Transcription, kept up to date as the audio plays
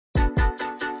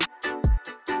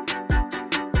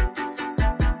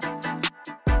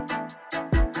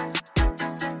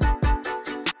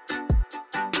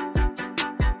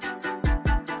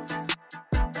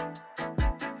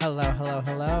Hello, hello,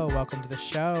 hello. Welcome to the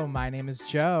show. My name is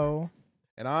Joe.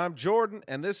 And I'm Jordan,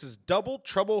 and this is Double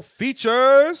Trouble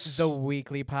Features. The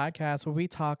weekly podcast where we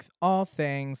talk all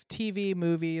things TV,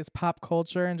 movies, pop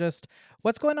culture, and just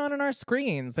what's going on in our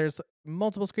screens. There's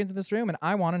multiple screens in this room, and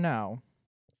I want to know.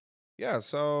 Yeah,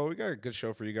 so we got a good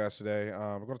show for you guys today.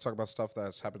 We're going to talk about stuff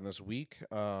that's happened this week.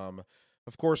 Of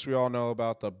course, we all know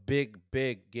about the big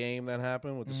game that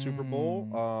happened with the Super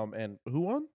Bowl. And who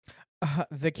won?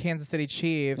 The Kansas City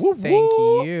Chiefs. Woo, Thank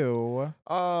woo. you.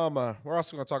 We're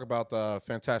also going to talk about the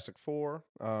Fantastic Four,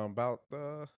 about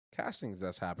the castings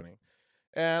that's happening.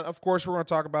 And, of course, we're going to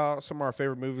talk about some of our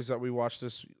favorite movies that we watched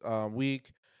this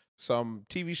week, some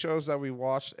TV shows that we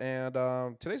watched, and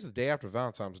today's the day after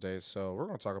Valentine's Day, so we're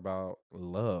going to talk about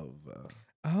love.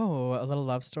 Oh, a little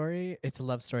love story? It's a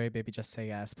love story, baby. Just say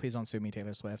yes. Please don't sue me,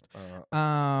 Taylor Swift.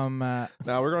 Now,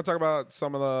 we're going to talk about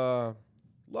some of the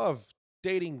love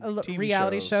dating TV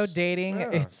reality shows. show dating. Yeah.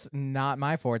 It's not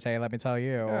my forte, let me tell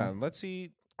you. Yeah, and let's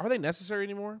see, are they necessary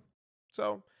anymore?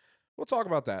 So we'll talk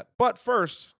about that. But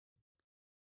first,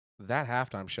 that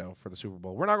halftime show for the Super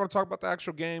Bowl. We're not going to talk about the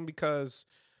actual game because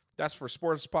that's for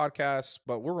sports podcasts,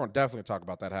 but we're going to definitely talk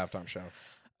about that halftime show.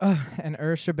 And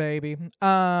Ursha, baby.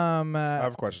 I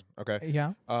have a question. Okay.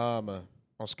 Yeah. On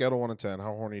a scale of 1 to 10,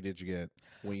 how horny did you get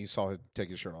when you saw him take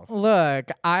his shirt off?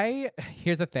 Look,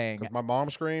 here's the thing. 'Cause my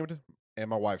mom screamed and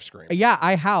my wife screamed. Yeah,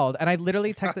 I howled and I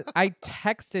literally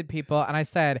texted people and I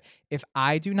said, if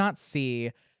I do not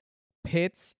see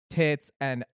pits, tits,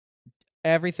 and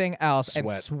everything else and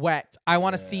sweat, I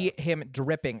want to see him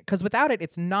dripping. Because without it,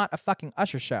 it's not a fucking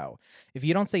Usher show. If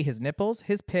you don't see his nipples,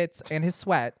 his pits, and his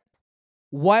sweat,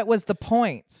 what was the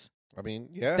point? I mean,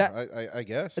 yeah, I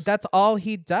guess. That's all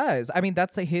he does. I mean,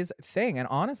 that's his thing. And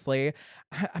honestly,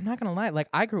 I'm not going to lie. Like,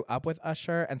 I grew up with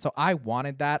Usher, and so I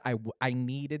wanted that. I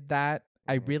needed that.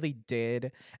 I really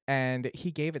did. And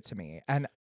he gave it to me. And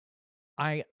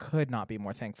I could not be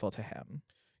more thankful to him.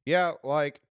 Yeah,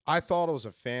 like, I thought it was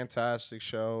a fantastic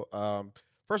show.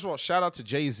 First of all, shout out to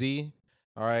Jay-Z.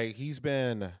 All right, he's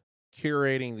been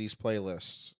curating these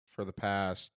playlists for the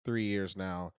past 3 years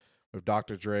now with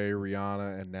Dr. Dre,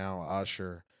 Rihanna, and now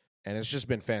Usher, and it's just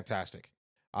been fantastic.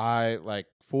 I like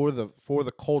for the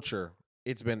culture,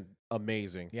 it's been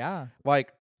amazing. Yeah, I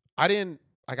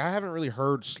haven't really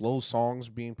heard slow songs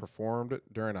being performed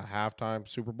during a halftime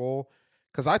Super Bowl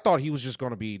because I thought he was just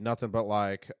going to be nothing but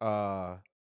like and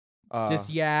my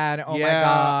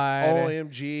God,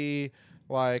 OMG.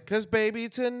 Like, 'cause baby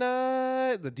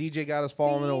tonight, the DJ got us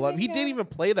falling in love. He didn't even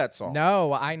play that song.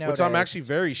 No, I know. Which I'm actually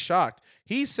very shocked.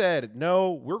 He said,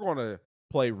 no, we're going to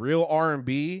play real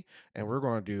R&B, and we're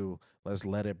going to do Let's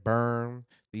Let It Burn.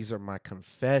 These are my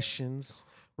confessions.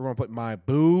 We're going to put My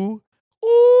Boo.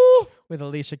 Ooh. With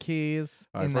Alicia Keys.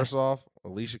 All right, first off,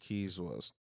 Alicia Keys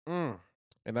was in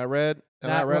that red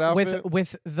outfit.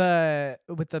 With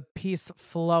the piece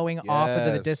flowing off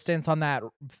into the distance on that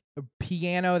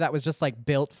piano that was just like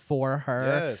built for her.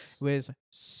 Yes. It was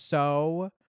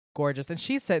so gorgeous. And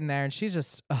she's sitting there and she's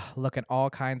just looking all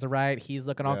kinds of right. He's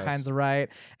looking all kinds of right.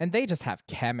 And they just have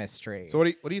chemistry. So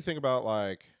what do you think about,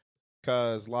 like,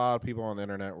 because a lot of people on the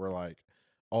internet were like,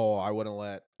 oh, I wouldn't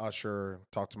let Usher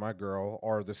talk to my girl,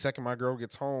 or the second my girl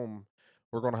gets home,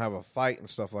 we're going to have a fight and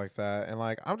stuff like that. And,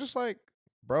 like, I'm just like,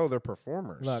 bro, they're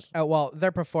performers. Look,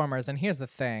 they're performers. And here's the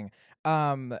thing.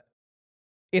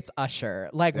 It's Usher.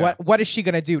 Like, what is she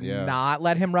going to do? Yeah. Not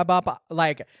let him rub up?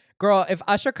 Like, girl, if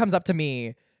Usher comes up to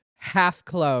me half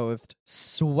clothed,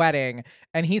 sweating,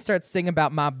 and he starts singing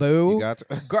about my boo. You got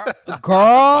to-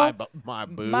 girl, my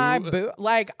boo. my boo.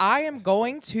 Like, I'm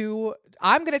going to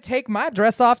take my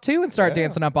dress off too and start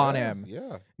dancing up on him.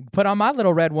 Yeah. Put on my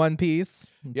little red one piece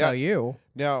and tell you.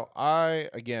 Now,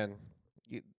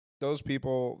 those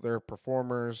people, they're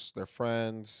performers, they're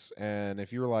friends, and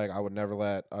if you were like, I would never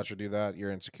let Usher do that,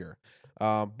 you're insecure.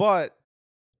 But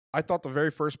I thought the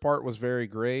very first part was very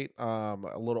great. A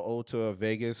little ode to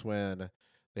Vegas when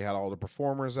they had all the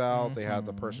performers out. Mm-hmm. They had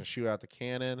the person shoot out the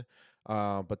cannon.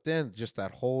 But then just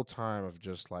that whole time of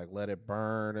just like Let It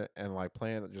Burn and like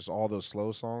playing just all those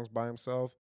slow songs by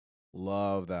himself.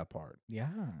 Love that part. Yeah.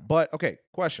 But, okay,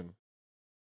 question.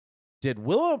 Did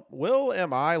Will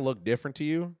Am I look different to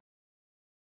you?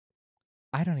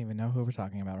 I don't even know who we're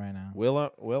talking about right now. Will I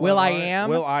Am?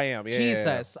 Will I Am. Yeah,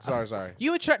 Jesus. Yeah. Sorry.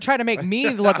 You would try to make me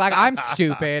look like I'm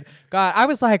stupid. God, I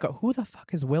was like, who the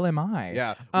fuck is Will Am I?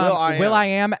 Yeah. Will I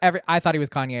Am. I thought he was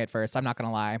Kanye at first. I'm not going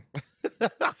to lie.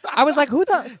 I was like, who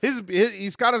the?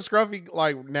 He's kind of scruffy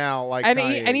like now, like And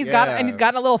Kanye. he's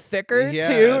gotten a little thicker too.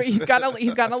 Yes. He's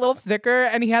gotten a little thicker,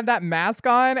 and he had that mask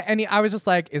on, and I was just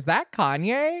like, is that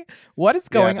Kanye? What is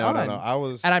going on?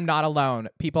 No. And I'm not alone.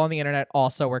 People on the internet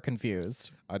also were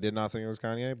confused. I did not think it was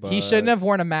Kanye, but he shouldn't have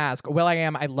worn a mask.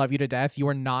 will.i.am, I love you to death. You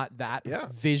are not that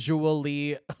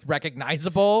visually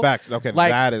recognizable. Facts. Okay,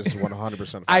 like, that is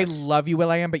 100% facts. I love you,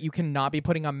 will.i.am, but you cannot be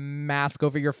putting a mask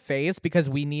over your face because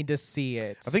we need to see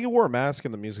it. I think he wore a mask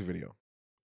in the music video.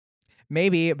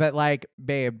 Maybe, but like,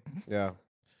 babe. Yeah.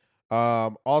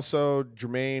 Also,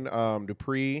 Jermaine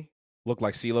Dupri looked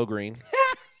like CeeLo Green.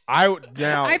 I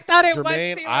thought it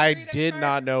Jermaine, was CeeLo I Green did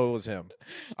not know it was him.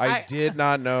 I did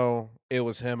not know it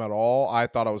was him at all. I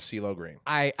thought it was CeeLo Green.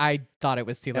 I thought it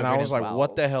was CeeLo Green. And I was like, well.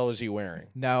 what the hell is he wearing?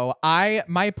 No,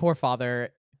 my poor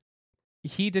father,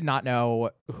 he did not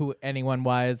know who anyone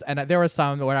was. And there were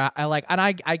some where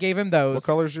I gave him those. What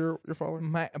color is your father?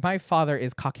 My father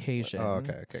is Caucasian. Oh,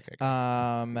 okay.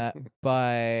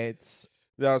 But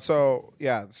so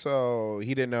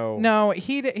he didn't know. No,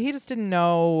 he just didn't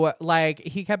know. Like,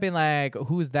 he kept being like,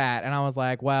 "Who's that?" And I was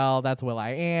like, "Well, that's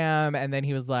will.i.am." And then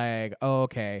he was like, "Oh,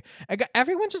 okay."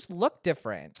 Everyone just looked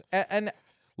different. And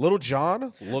Lil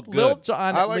Jon looked good. Lil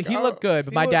Jon, he looked good,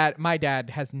 but my dad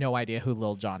has no idea who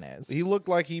Lil Jon is. He looked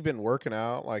like he'd been working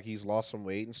out, like he's lost some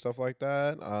weight and stuff like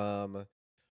that.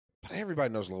 But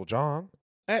everybody knows Lil Jon.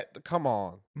 Come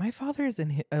on. My father is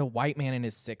a white man in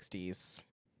his 60s.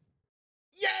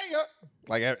 Yeah.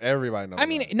 Like everybody knows. I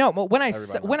mean, no, but when I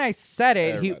said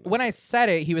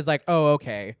it, he was like, "Oh,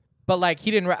 okay." But like,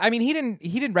 he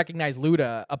didn't recognize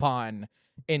Luda upon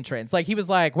entrance. Like, he was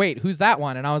like, "Wait, who's that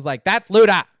one?" And I was like, "That's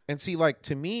Luda." And see, like,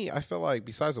 to me, I feel like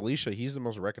besides Alicia, he's the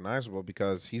most recognizable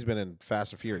because he's been in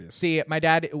Fast and Furious. See, my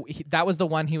dad, that was the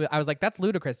one I was like, "That's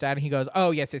ludicrous, Dad." And he goes,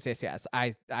 "Oh, yes.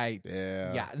 That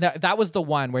was the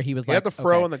one where he was he like, had the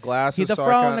fro and the glasses. He had the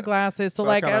fro and the glasses. So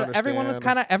like, everyone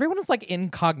was like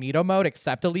incognito mode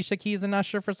except Alicia Keys and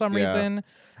Usher for some reason.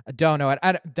 I don't know it.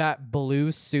 That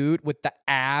blue suit with the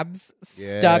abs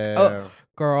stuck. Oh,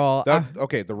 girl.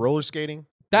 Okay, the roller skating.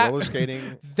 That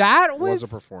was a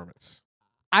performance.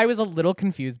 I was a little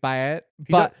confused by it,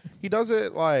 but he does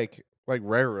it like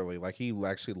rarely. Like, he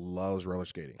actually loves roller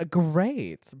skating.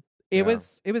 Great. It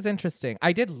was interesting.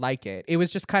 I did like it. It was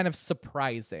just kind of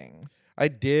surprising. I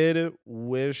did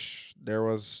wish there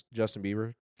was Justin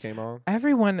Bieber came on.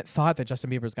 Everyone thought that Justin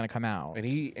Bieber was going to come out, and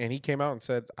he came out and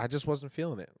said, "I just wasn't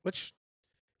feeling it," which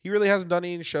he really hasn't done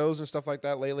any shows and stuff like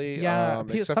that lately. Yeah,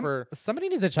 except for somebody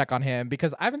needs to check on him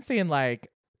because I've been seeing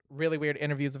like really weird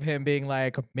interviews of him being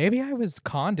like, maybe I was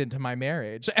conned into my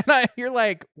marriage. And you're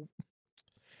like,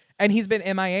 and he's been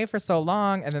MIA for so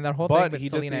long. And then that whole thing with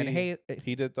Selena and Hayes.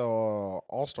 He did the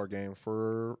All-Star game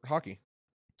for hockey.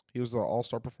 He was the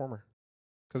All-Star performer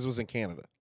because it was in Canada.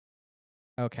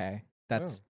 Okay.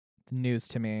 That's news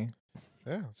to me.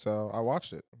 Yeah. So I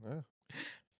watched it. Yeah.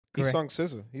 He sung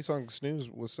SZA. He sung Snooze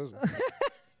with SZA.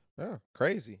 Yeah.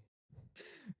 Crazy.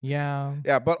 Yeah.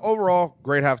 Yeah, but overall,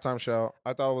 great halftime show.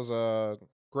 I thought it was a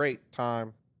great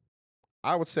time.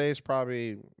 I would say it's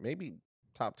probably maybe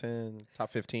top 10,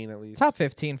 top 15 at least. Top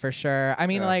 15 for sure. I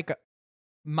mean, like,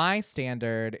 my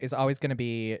standard is always going to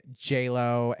be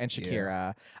J-Lo and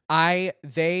Shakira. Yeah.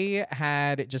 They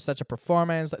had just such a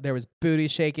performance. There was booty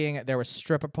shaking. There were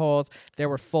stripper poles. There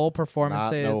were full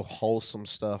performances. Not no wholesome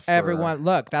stuff. Everyone,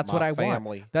 look, that's what I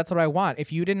family. want. That's what I want.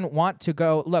 If you didn't want to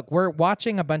go, look, we're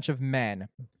watching a bunch of men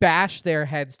bash their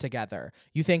heads together.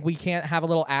 You think we can't have a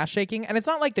little ass shaking? And it's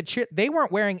not like they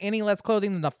weren't wearing any less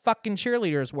clothing than the fucking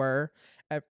cheerleaders were.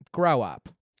 Grow up.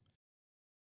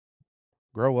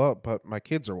 Grow up, but my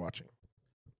kids are watching.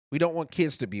 We don't want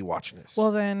kids to be watching this.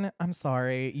 Well, then, I'm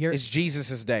sorry. It's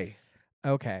Jesus' day.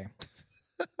 Okay.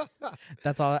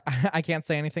 That's all. I can't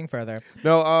say anything further.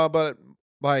 No, but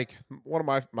like one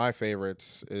of my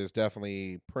favorites is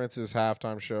definitely Prince's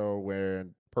halftime show where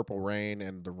Purple Rain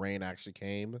and the rain actually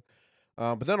came.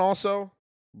 But then also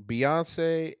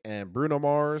Beyonce and Bruno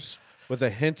Mars with a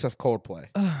hint of Coldplay.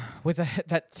 With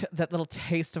that little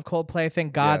taste of Coldplay.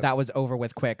 Thank God that was over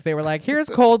with quick. They were like, here's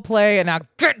Coldplay, and now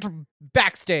get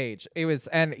backstage.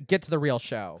 And get to the real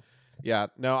show. Yeah.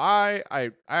 No,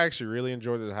 I actually really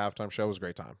enjoyed the halftime show. It was a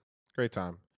great time. Great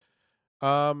time.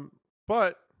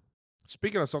 But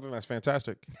speaking of something that's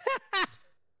fantastic.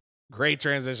 Great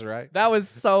transition, right? That was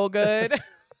so good.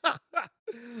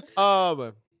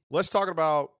 Let's talk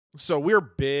about, so we're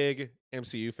big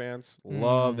MCU fans.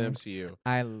 Love the MCU.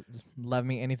 I love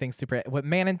me anything super. With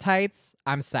Man in Tights,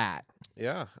 I'm sad.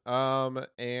 Yeah.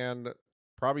 And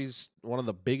probably one of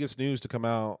the biggest news to come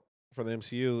out for the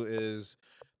MCU is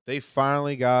They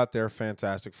finally got their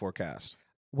Fantastic Four cast.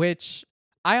 which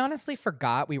I honestly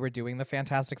forgot we were doing the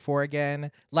Fantastic Four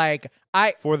again.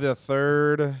 For the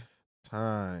third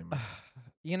time.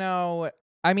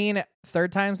 I mean,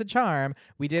 third time's a charm.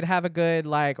 We did have a good,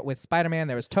 with Spider-Man,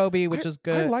 there was Toby, which was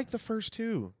good. I like the first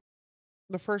two.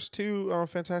 The first two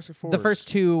Fantastic Four. The first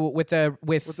two with the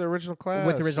original class.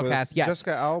 With the original cast, yes.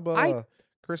 Jessica Alba,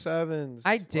 Chris Evans.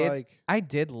 I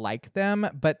did like them,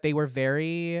 but they were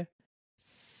very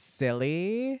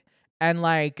silly and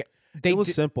it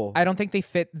was simple. I don't think they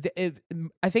fit.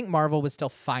 I think Marvel was still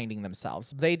finding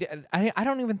themselves. I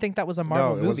don't even think that was a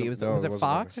Marvel movie. Was it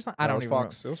Fox or something? I don't even know.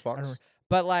 It was Fox.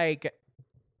 But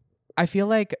I feel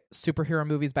like superhero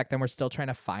movies back then were still trying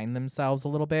to find themselves a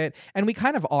little bit, and we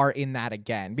kind of are in that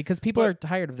again because people are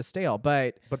tired of the stale.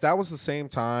 But that was the same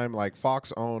time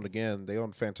Fox owned they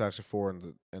owned Fantastic Four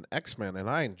and X-Men, and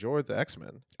I enjoyed the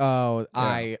X-Men. Oh,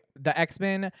 yeah. The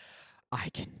X-Men.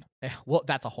 Well,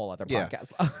 that's a whole other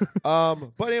podcast. Yeah.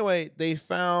 But anyway, they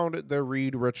found their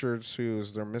Reed Richards,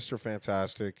 who's their Mr.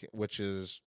 Fantastic, which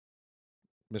is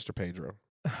Mr. Pedro.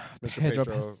 Pedro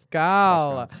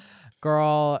Pascal.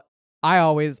 Girl, I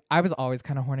was always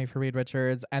kind of horny for Reed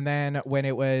Richards, and then when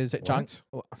it was John,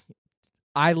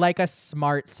 I like a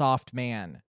smart, soft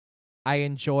man. I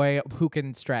enjoy who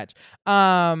can stretch.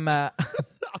 I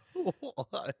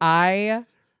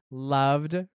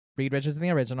loved Reed Richards in the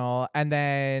original, and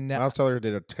then Miles Teller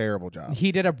did a terrible job.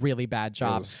 He did a really bad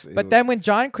job. Then when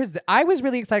I was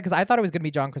really excited because I thought it was going to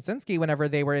be John Krasinski whenever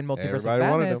they were in Multiverse of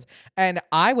Madness, and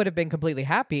I would have been completely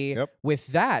happy with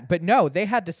that. But no, they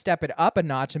had to step it up a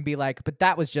notch and be like, but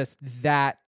that was just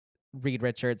that Reed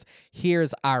Richards.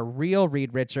 Here's our real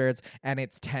Reed Richards, and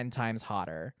it's 10 times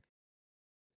hotter.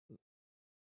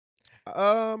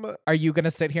 Are you gonna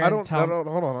sit here and tell? No,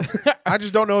 hold on. I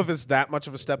just don't know if it's that much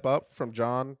of a step up from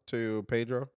John to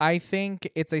Pedro. I think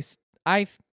it's I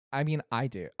mean, I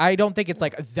do. I don't think it's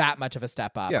that much of a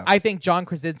step up. Yeah. I think John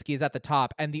Krasinski is at the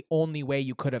top, and the only way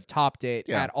you could have topped it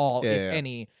at all, if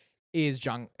any, is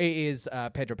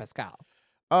Pedro Pascal.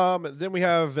 Then we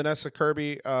have Vanessa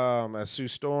Kirby as Sue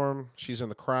Storm. She's in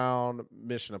The Crown,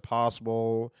 Mission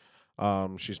Impossible.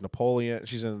 She's Napoleon.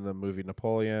 She's in the movie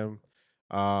Napoleon.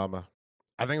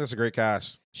 I think that's a great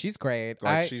cast. She's great.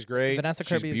 She's great. Vanessa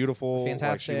Kirby is beautiful.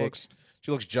 fantastic. She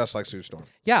looks just like Sue Storm.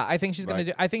 Yeah, I think she's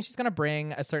gonna I think she's gonna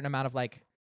bring a certain amount of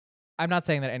I'm not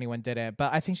saying that anyone did it,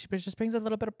 but I think she just brings a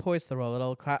little bit of poise to the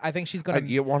role. I think she's gonna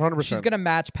 100%. She's gonna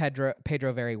match Pedro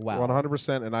very well.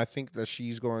 100%, and I think that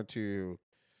she's going to.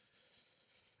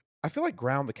 I feel like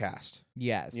ground the cast.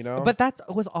 Yes, but that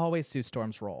was always Sue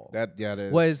Storm's role. It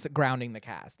is. Was grounding the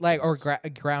cast, or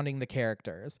grounding the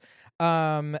characters.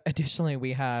 Additionally,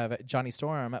 we have Johnny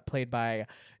Storm, played by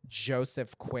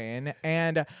Joseph Quinn,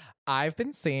 and I've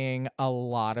been seeing a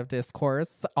lot of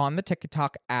discourse on the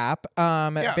TikTok app.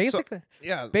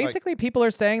 Basically, people are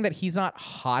saying that he's not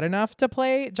hot enough to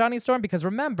play Johnny Storm because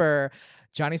remember,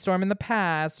 Johnny Storm in the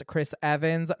past, Chris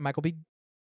Evans, Michael B.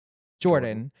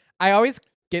 Jordan. I always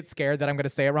get scared that I'm going to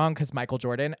say it wrong because Michael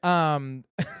Jordan.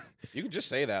 You can just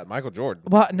say that, Michael Jordan.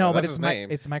 Well, no, but it's name.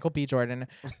 It's Michael B. Jordan.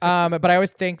 But I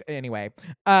always think anyway.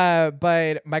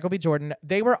 But Michael B. Jordan,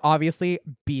 they were obviously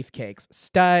beefcakes,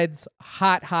 studs,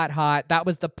 hot. That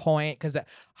was the point because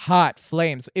hot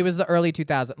flames. It was the early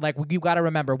 2000s. You got to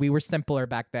remember, we were simpler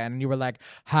back then, and you were like,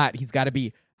 hot. He's got to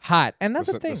be hot, and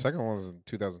that's the thing. The second one was in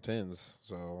 2010s,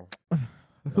 so.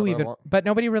 But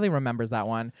nobody really remembers that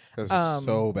one. Because it's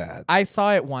so bad. I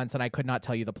saw it once and I could not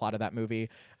tell you the plot of that movie.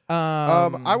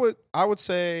 I would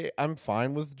say I'm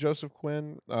fine with Joseph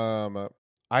Quinn.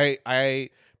 I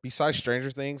besides Stranger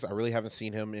Things, I really haven't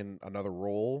seen him in another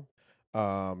role.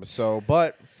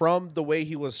 But from the way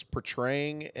he was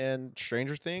portraying in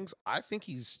Stranger Things, I think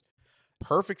he's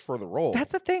perfect for the role.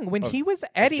 That's the thing. When he was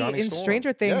Eddie in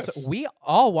Stranger Things, we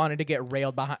all wanted to get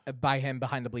railed by him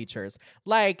behind the bleachers.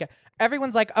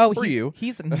 Everyone's like, "Oh,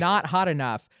 he's not hot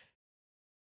enough."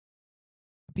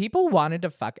 People wanted to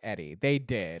fuck Eddie. They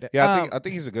did. Yeah, I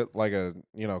think he's a good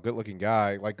good-looking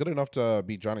guy, good enough to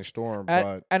be Johnny Storm.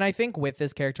 But and I think with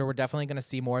this character, we're definitely going to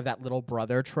see more of that little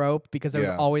brother trope because there was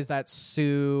always that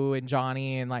Sue and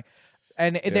Johnny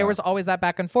and there was always that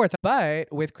back and forth.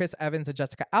 But with Chris Evans and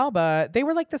Jessica Alba, they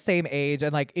were the same age,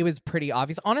 and it was pretty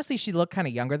obvious. Honestly, she looked kind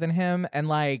of younger than him, and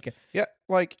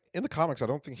in the comics, I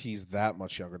don't think he's that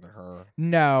much younger than her.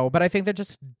 No, but I think they're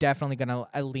just definitely gonna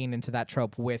lean into that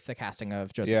trope with the casting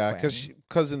of Joseph. Yeah,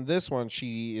 because in this one,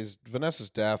 Vanessa's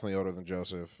definitely older than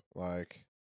Joseph. And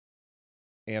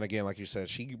again, like you said,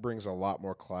 she brings a lot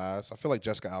more class. I feel like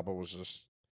Jessica Alba was just.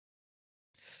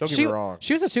 Don't get me wrong.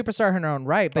 She was a superstar in her own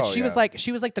right, but she was like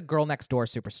the girl next door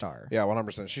superstar. Yeah,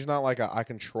 100%. She's not like I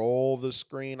control the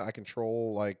screen. I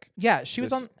control like. Yeah, she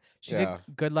was on. She did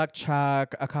Good Luck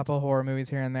Chuck, a couple horror movies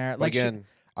here and there. Like again,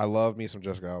 I love me some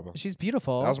Jessica Alba. She's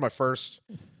beautiful. That was my first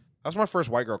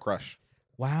white girl crush.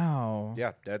 Wow.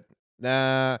 Yeah, dead.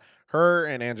 Nah, her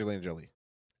and Angelina Jolie.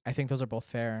 I think those are both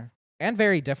fair and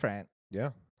very different.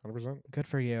 Yeah, 100%. Good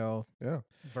for you. Yeah.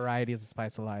 Variety is the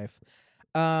spice of life.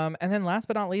 And then last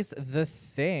but not least, The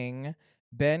Thing.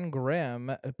 Ben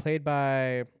Grimm, played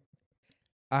by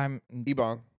Ibon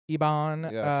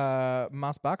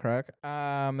Mas Bakruk,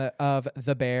 of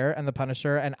The Bear and The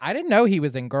Punisher, and I didn't know he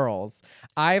was in Girls.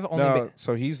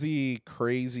 So he's the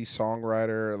crazy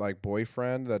songwriter, like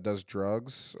boyfriend that does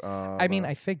drugs. I mean,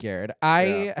 I figured.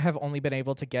 I have only been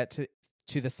able to get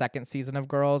to the second season of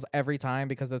Girls every time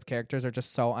because those characters are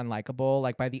just so unlikable.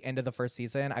 Like by the end of the first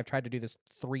season, I've tried to do this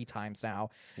 3 times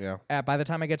now. Yeah. By the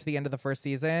time I get to the end of the first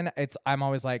season, I'm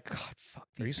always like, God, fuck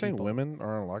these people. Are you saying women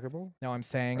are unlikable? No, I'm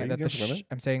saying that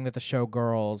I'm saying that the show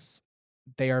Girls,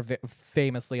 they are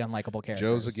famously unlikable characters.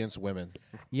 Joe's against women.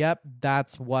 Yep,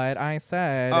 that's what I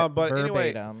said. But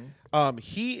verbatim. Anyway,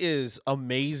 he is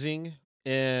amazing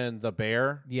in The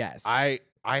Bear. Yes. I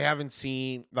haven't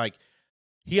seen like.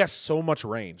 He has so much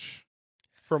range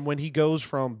from when he goes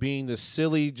from being this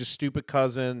silly, just stupid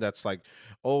cousin that's like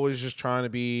always just trying to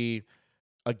be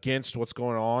against what's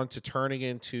going on to turning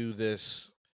into this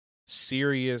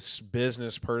serious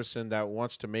business person that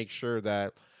wants to make sure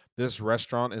that this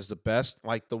restaurant is the best.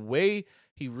 Like the way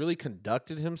he really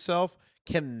conducted himself,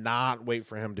 cannot wait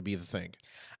for him to be The Thing.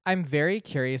 I'm very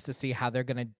curious to see how they're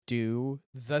going to do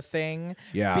The Thing.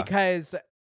 Yeah. Because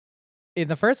in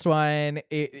the first one,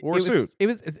 it was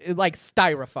like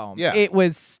styrofoam. Yeah. It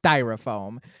was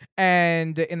styrofoam.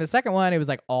 And in the second one, it was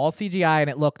like all CGI and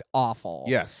it looked awful.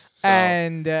 Yes. So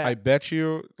and I bet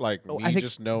you, like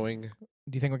just knowing. Do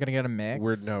you think we're going to get a mix?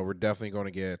 We're definitely going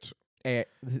to get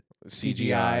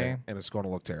CGI. And it's going to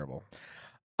look terrible.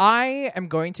 I am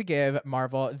going to give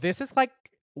Marvel, this is like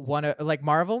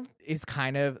Marvel is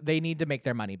kind of, they need to make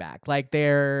their money back. Like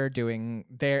they're doing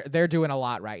a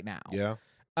lot right now. Yeah.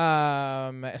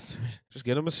 Just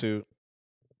get him a suit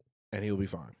and he'll be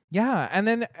fine. Yeah, and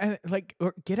then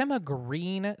or get him a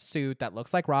green suit that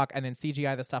looks like rock and then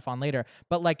CGI the stuff on later,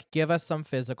 but like give us some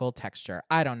physical texture.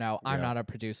 I don't know. I'm not a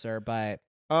producer, but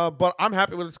I'm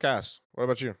happy with this cast. What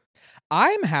about you?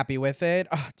 I'm happy with it.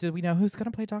 Do we know who's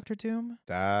going to play Dr. Doom?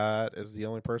 That is the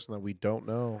only person that we don't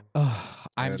know.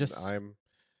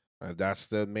 That's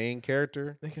the main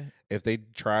character. Okay. If they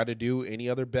try to do any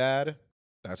other bad,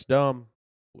 that's dumb.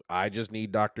 I just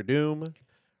need Dr. Doom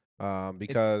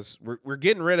because we're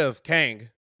getting rid of Kang.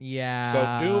 Yeah.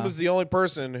 So Doom is the only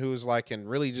person who's like can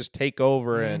really just take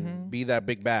over and be that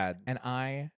big bad. And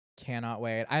I cannot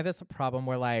wait. I have this problem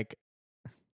where like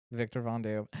Victor Von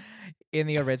Doom in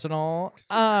the original,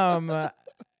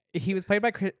 he was played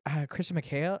by Christian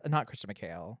McHale, not Christian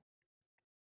McHale,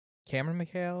 Cameron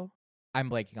McHale. I'm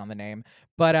blanking on the name,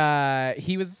 but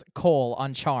he was Cole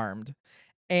on Charmed.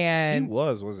 And he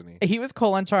wasn't he? He was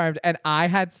Cole on Charmed, and I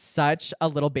had such a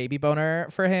little baby boner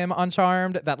for him on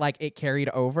Charmed that like it carried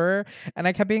over. And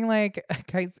I kept being like,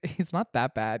 guys, he's not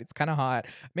that bad. It's kind of hot.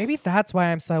 Maybe that's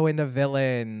why I'm so into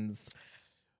villains.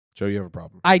 Joe, you have a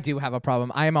problem. I do have a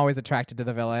problem. I am always attracted to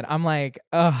the villain. I'm like,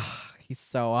 ugh, he's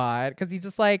so hot because he's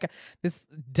just like this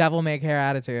devil may care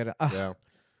attitude. Ugh. Yeah,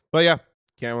 but yeah.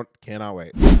 Cannot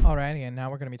wait. Alrighty, and now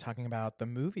we're going to be talking about the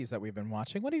movies that we've been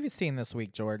watching. What have you seen this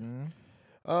week, Jordan?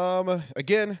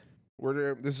 Again,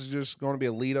 this is just going to be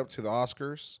a lead up to the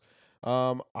Oscars.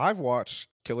 I've watched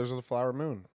Killers of the Flower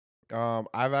Moon.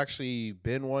 I've actually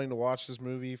been wanting to watch this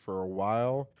movie for a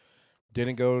while.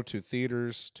 Didn't go to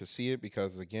theaters to see it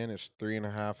because again, it's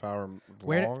 3.5 hour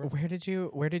long.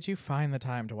 Where did you find the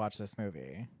time to watch this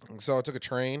movie? So I took a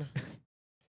train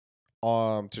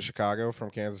to Chicago from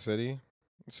Kansas City.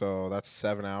 So that's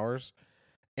 7 hours.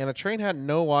 And the train had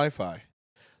no Wi-Fi.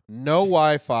 No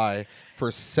Wi-Fi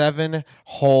for 7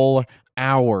 whole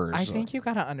hours. I think you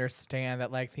got to understand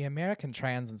that like the American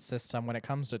transit system when it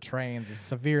comes to trains is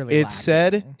severely lacking.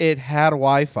 Said it had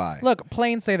Wi-Fi. Look,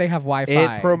 planes say they have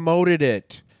Wi-Fi. It promoted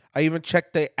it. I even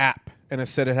checked the app and it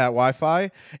said it had Wi-Fi.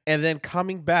 And then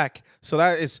coming back, so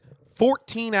that is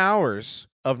 14 hours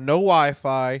of no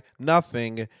Wi-Fi,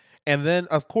 nothing. And then,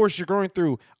 of course, you're going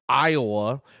through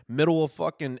Iowa, middle of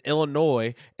fucking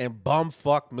Illinois, and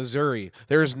bumfuck Missouri.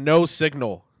 There's no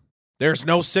signal. There's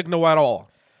no signal at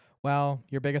all. Well,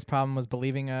 your biggest problem was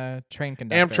believing a train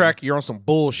conductor. Amtrak, you're on some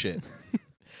bullshit.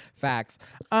 Facts.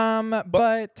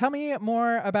 But tell me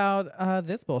more about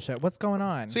this bullshit. What's going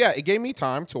on? So yeah, it gave me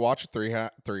time to watch a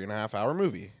 3.5 hour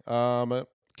movie.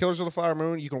 Killers of the Flower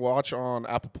Moon. You can watch on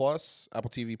Apple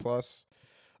TV Plus.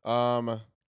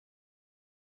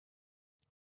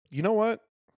 You know what?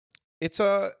 It's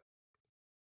a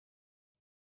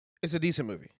decent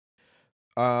movie.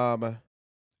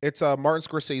 It's a Martin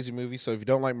Scorsese movie, so if you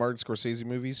don't like Martin Scorsese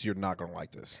movies, you're not going to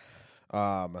like this.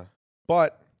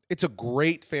 But it's a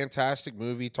great, fantastic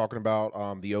movie talking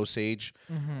about the Osage,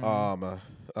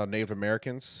 Native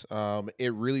Americans.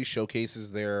 It really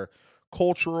showcases their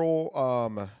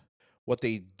cultural, what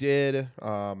they did,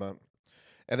 and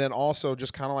then also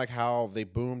just kind of like how they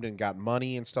boomed and got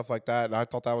money and stuff like that. And I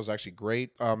thought that was actually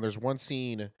great. There's one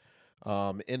scene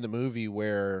in the movie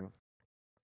where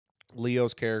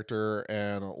Leo's character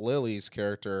and Lily's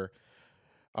character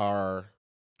are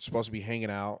supposed to be hanging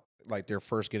out, like they're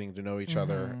first getting to know each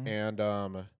other. And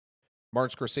Martin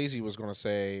Scorsese was going to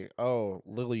say, "Oh,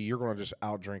 Lily, you're going to just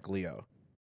outdrink Leo."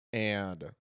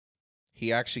 And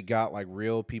he actually got like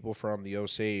real people from the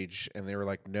Osage, and they were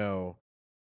like, "No,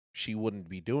 she wouldn't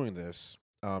be doing this."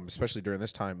 Especially during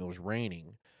this time, it was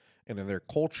raining, and in their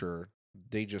culture,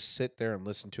 they just sit there and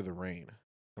listen to the rain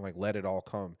and like let it all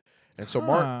come. And so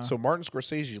Martin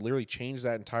Scorsese literally changed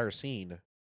that entire scene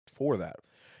for that.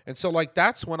 And so like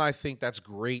that's when I think that's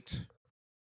great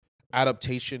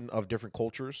adaptation of different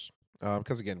cultures.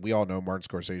 Because again, we all know Martin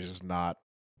Scorsese is not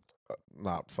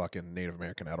fucking Native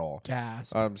American at all.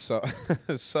 Gasp. So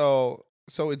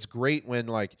it's great when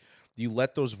like you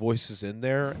let those voices in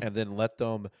there and then let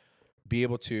them be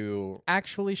able to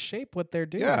actually shape what they're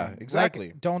doing. Yeah, exactly.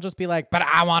 Like, don't just be like, but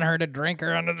I want her to drink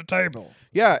her under the table.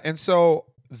 Yeah, and so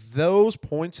those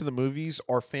points in the movies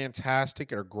are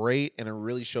fantastic and are great, and it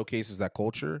really showcases that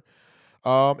culture.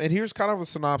 And here's kind of a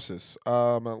synopsis.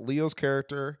 Leo's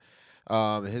character,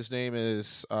 his name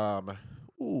is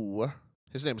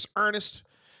Ernest.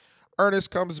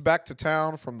 Ernest comes back to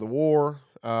town from the war,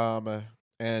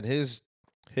 and his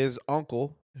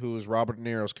uncle, who is Robert De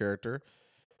Niro's character,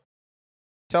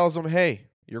 tells him, "Hey,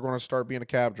 you're going to start being a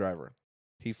cab driver."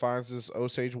 He finds this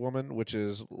Osage woman, which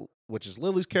is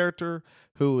Lily's character,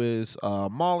 who is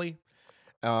Molly.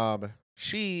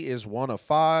 She is one of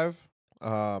 5.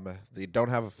 They don't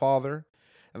have a father,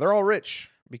 and they're all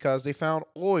rich because they found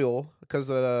oil. Because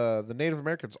the Native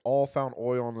Americans all found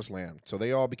oil on this land, so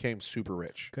they all became super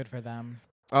rich. Good for them.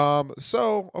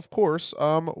 So of course,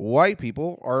 white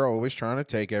people are always trying to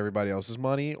take everybody else's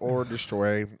money or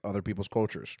destroy other people's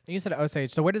cultures. You said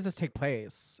Osage, so where does this take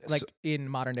place? Like in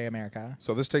modern day America?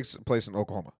 So this takes place in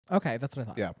Oklahoma. Okay, that's what I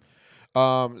thought. Yeah.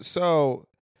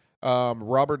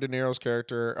 Robert De Niro's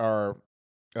character, or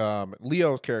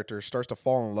Leo's character, starts to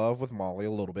fall in love with Molly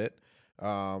a little bit,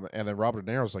 and then Robert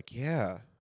De Niro's like, "Yeah,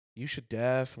 you should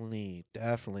definitely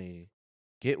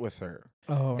get with her."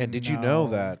 Oh, and did you know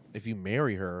that if you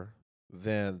marry her,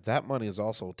 then that money is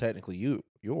also technically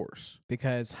yours?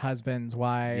 Because husbands,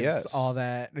 wives, Yes. all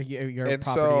that, your And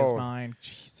property is so mine.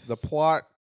 Jesus. The plot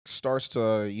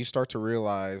you start to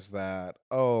realize that,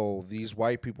 oh, these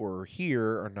white people are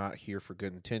not here for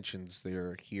good intentions.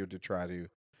 They're here to try to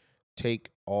take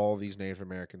all these Native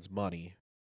Americans' money,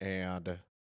 and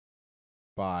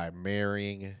by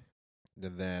marrying,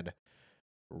 and then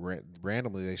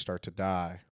randomly they start to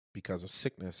die because of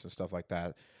sickness and stuff like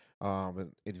that.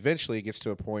 And eventually it gets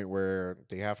to a point where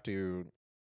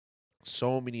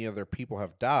so many other people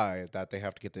have died that they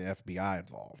have to get the FBI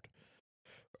involved.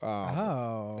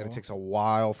 And it takes a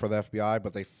while for the FBI,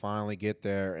 but they finally get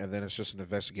there, and then it's just an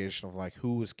investigation of like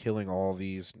who is killing all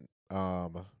these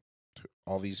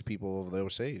people of the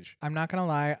Osage. I'm not gonna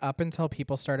lie. Up until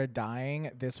people started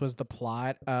dying, this was the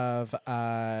plot of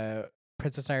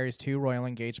Princess Diaries 2: Royal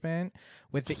Engagement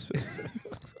with the.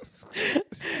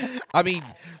 I mean,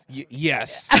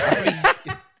 yes. I mean,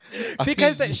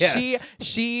 because yes.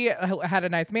 she had a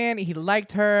nice man, he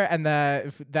liked her, and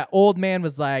the old man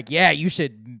was like, "Yeah, you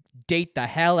should date the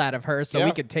hell out of her so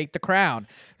we could take the crown."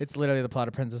 It's literally the plot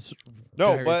of Princess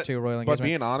Diaries 2: Royal Engagement. But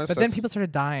being honest, but then people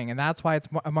started dying, and that's why it's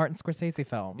a Martin Scorsese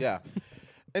film. Yeah,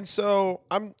 and so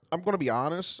I'm going to be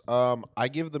honest. I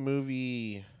give the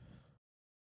movie.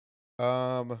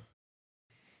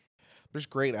 There's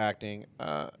great acting.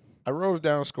 I wrote it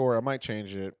down a score. I might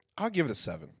change it. I'll give it a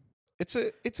 7. It's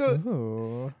a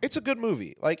good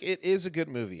movie. Like, it is a good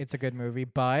movie. It's a good movie,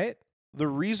 but the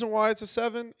reason why it's a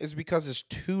 7 is because it's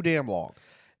too damn long.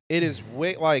 It is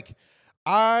way like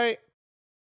I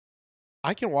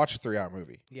can watch a 3-hour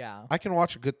movie. Yeah. I can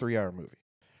watch a good 3-hour movie,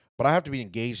 but I have to be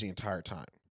engaged the entire time.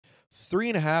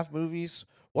 3.5 movies.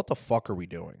 What the fuck are we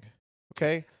doing?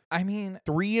 Okay. I mean,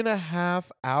 3.5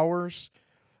 hours.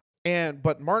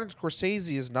 But Martin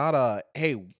Scorsese is not a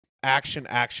action.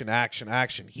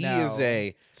 He is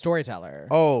a storyteller.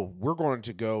 Oh, we're going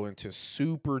to go into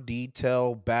super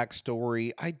detail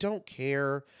backstory. I don't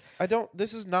care.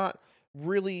 This is not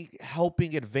really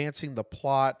helping advancing the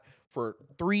plot for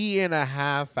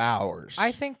 3.5 hours.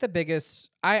 I think the biggest,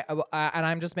 and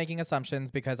I'm just making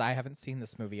assumptions because I haven't seen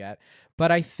this movie yet, but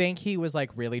I think he was like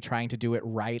really trying to do it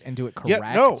right and do it correct.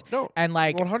 Yeah, no, and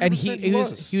like, 100% and he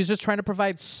was just trying to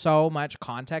provide so much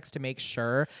context to make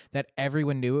sure that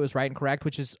everyone knew it was right and correct,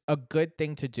 which is a good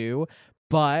thing to do.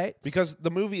 But because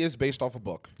the movie is based off a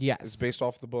book. Yes, it's based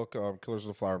off the book Killers of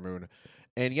the Flower Moon,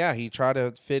 and yeah, he tried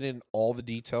to fit in all the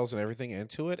details and everything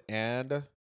into it, and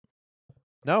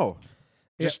no.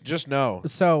 Just no.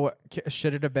 So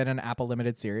should it have been an Apple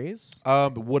limited series?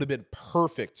 Would have been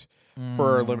perfect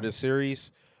for a limited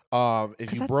series.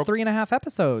 If you broke 3.5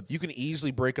 episodes, you can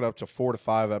easily break it up to 4 to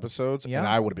 5 episodes, yeah. and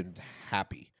I would have been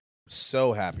happy,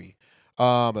 so happy.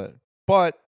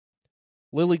 But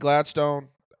Lily Gladstone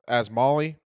as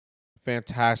Molly,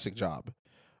 fantastic job.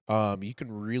 You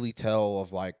can really tell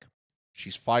of like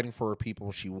she's fighting for her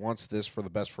people. She wants this for the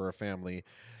best for her family.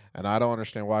 And I don't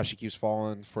understand why she keeps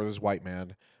falling for this white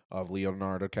man of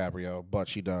Leonardo DiCaprio, but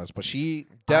she does. But she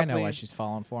definitely... I know why she's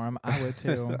falling for him. I would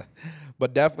too.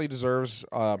 But definitely deserves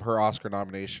her Oscar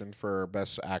nomination for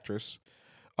Best Actress.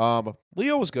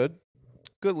 Leo was good.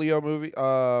 Good Leo movie.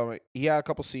 He had a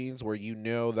couple scenes where you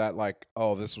know that like,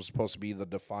 oh, this was supposed to be the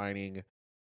defining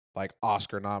like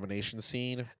Oscar nomination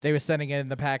scene. They were sending it in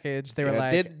the package. They were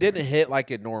like, didn't hit like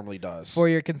it normally does. For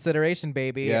your consideration,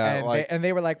 baby. Yeah, and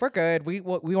they were like, we're good. We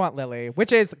want Lily,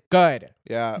 which is good.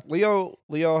 Yeah, Leo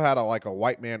had a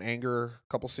white man anger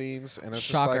couple scenes, and it's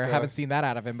shocker. Just like haven't seen that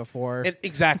out of him before.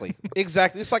 Exactly.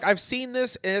 It's like I've seen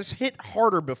this and it's hit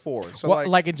harder before. So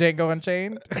like in Django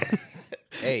Unchained.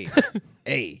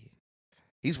 hey.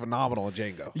 He's phenomenal in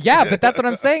Django. Yeah, but that's what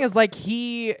I'm saying is like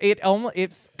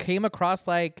it came across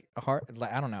like hard.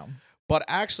 Like, I don't know. But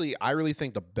actually, I really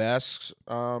think the best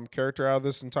character out of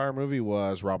this entire movie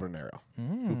was Robert De Niro,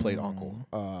 who played Uncle.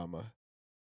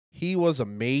 He was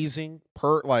amazing.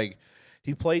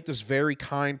 He played this very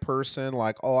kind person.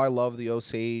 Like, oh, I love the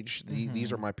Osage.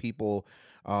 These are my people.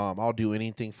 I'll do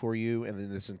anything for you. And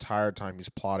then this entire time, he's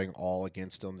plotting all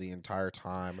against them the entire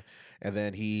time. And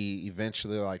then he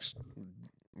eventually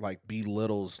like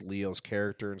belittles Leo's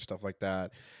character and stuff like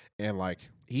that. And like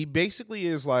he basically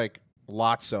is like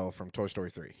Lotso from Toy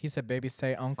Story 3. He said, baby,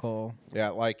 say uncle. Yeah,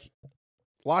 like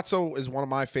Lotso is one of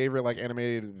my favorite like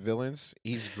animated villains.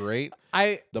 He's great.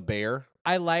 The bear.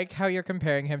 I like how you're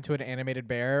comparing him to an animated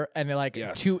bear and like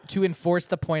yes. to enforce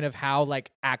the point of how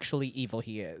like actually evil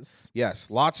he is. Yes.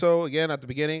 Lotso again at the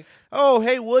beginning. Oh,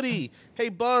 hey Woody. Hey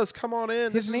Buzz, come on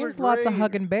in. His name's Lots of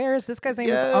Hugging Bears. This guy's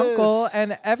name is Uncle,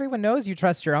 and everyone knows you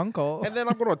trust your uncle. And then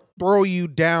I'm gonna throw you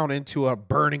down into a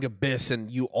burning abyss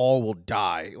and you all will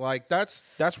die. Like that's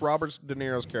Robert De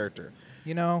Niro's character.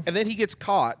 You know? And then he gets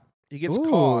caught. He gets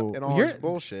caught in all his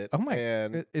bullshit. Oh my!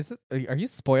 And are you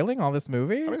spoiling all this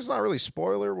movie? I mean, it's not really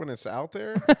spoiler when it's out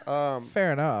there.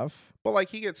 Fair enough. But like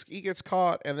he gets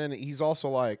caught, and then he's also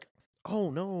like, "Oh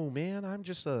no, man! I'm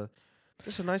just a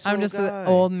nice. I'm old just guy. an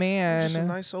old man. I'm just a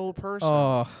nice old person."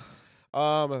 Oh.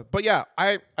 But yeah,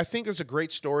 I think it's a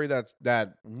great story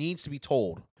that needs to be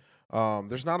told.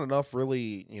 There's not enough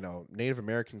really, Native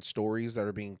American stories that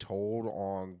are being told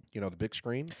on, the big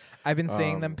screen. I've been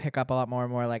seeing them pick up a lot more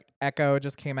and more. Like Echo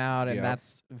just came out, and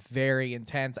that's very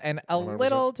intense and a 100%.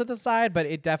 Little to the side, but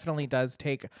it definitely does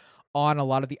take on a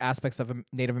lot of the aspects of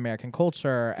Native American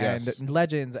culture and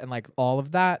legends and like all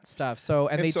of that stuff. So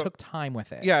they took time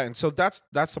with it. Yeah, and so that's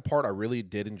the part I really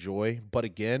did enjoy. But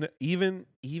again, even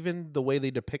the way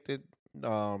they depicted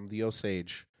the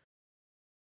Osage,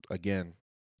 again.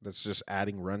 That's just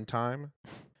adding runtime.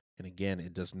 And again,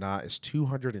 it does not. It's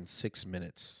 206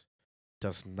 minutes.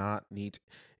 Does not need.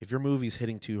 If your movie's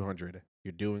hitting 200,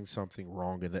 you're doing something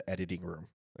wrong in the editing room.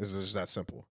 It's just that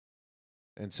simple.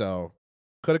 And so,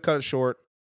 could have cut it short.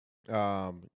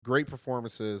 Great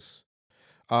performances.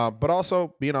 But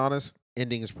also, being honest,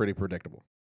 ending is pretty predictable.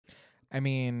 I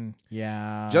mean,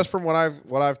 yeah. Just from what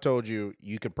I've told you,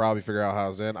 you could probably figure out how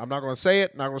it's in. I'm not going to say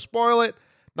it. Not going to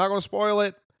spoil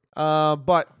it.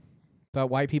 But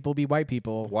white people be white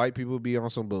people. White people be on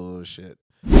some bullshit.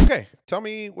 Okay, tell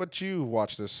me what you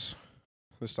watched this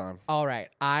this time. All right.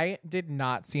 I did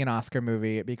not see an Oscar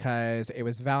movie because it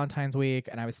was Valentine's week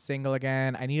and I was single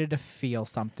again. I needed to feel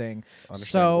something.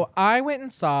 So I went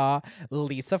and saw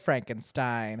Lisa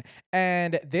Frankenstein.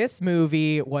 And this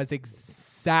movie was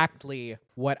exactly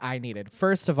what I needed.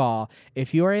 First of all,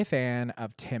 if you are a fan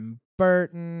of Tim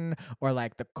Burton or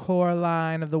like the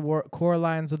Coralines of the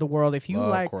world, if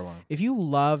you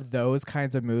love those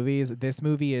kinds of movies, this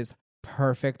movie is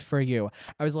perfect for you.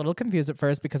 I was a little confused at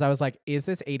first because I was like, is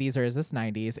this 80s or is this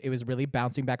 90s? It was really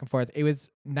bouncing back and forth. It was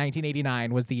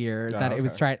 1989 was the year that it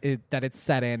was that it's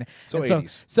set in. So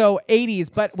 80s. So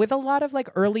 80s, but with a lot of like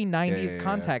early 90s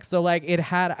context. So like it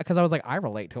had, because I was like, I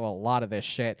relate to a lot of this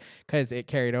shit because it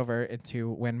carried over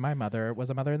into when my mother was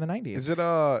a mother in the 90s. Is it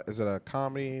a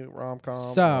comedy rom-com?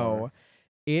 So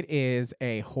it is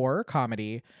a horror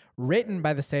comedy written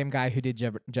by the same guy who did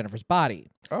Jennifer's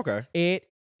Body. Okay. It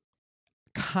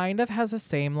kind of has the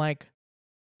same, like,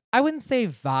 I wouldn't say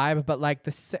vibe, but like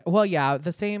the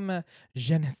same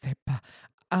je ne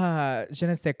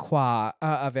sais quoi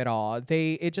of it all.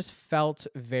 It just felt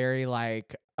very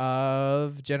like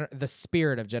of the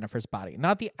spirit of Jennifer's Body,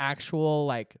 not the actual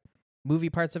like movie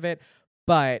parts of it,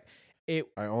 but I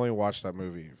only watched that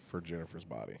movie for Jennifer's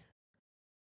Body.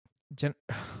 Oh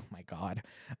my God.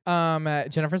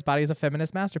 Jennifer's Body is a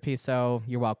feminist masterpiece, so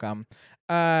you're welcome.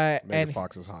 Megan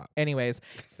Fox is hot. Anyways,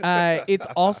 it's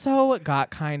also got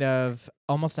kind of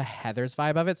almost a Heather's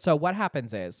vibe of it. So what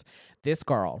happens is this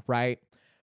girl, right?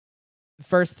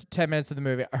 First 10 minutes of the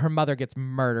movie, her mother gets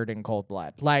murdered in cold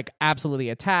blood, like absolutely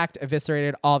attacked,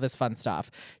 eviscerated, all this fun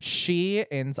stuff. She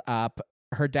ends up,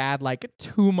 her dad, like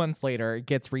 2 months later,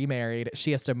 gets remarried.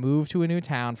 She has to move to a new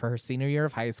town for her senior year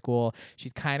of high school.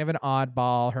 She's kind of an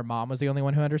oddball. Her mom was the only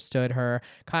one who understood her.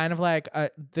 Kind of like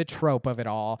the trope of it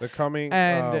all. The coming,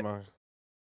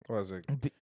 what is it?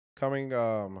 Coming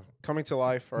to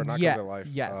life, or not coming to life?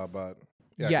 Yes. But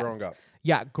yeah, growing up.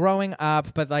 Yeah, growing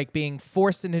up, but like being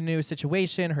forced into a new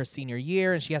situation her senior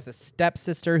year. And she has a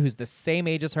stepsister who's the same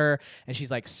age as her. And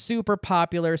she's like super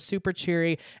popular, super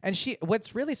cheery. And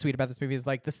what's really sweet about this movie is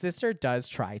like the sister does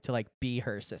try to like be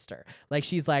her sister. Like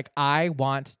she's like, I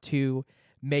want to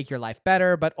make your life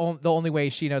better, but the only way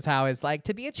she knows how is like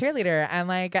to be a cheerleader and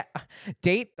like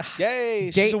date.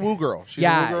 Yay, she's a woo girl. She's a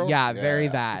woo girl? Yeah, very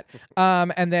that.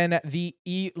 And then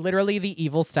literally the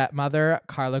evil stepmother,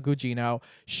 Carla Gugino,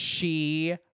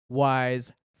 she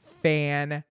was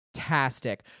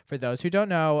fantastic. For those who don't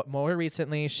know, more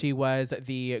recently she was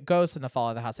the ghost in The Fall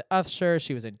of the House of Usher.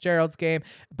 She was in Gerald's Game,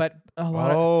 but a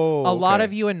lot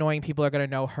of you annoying people are going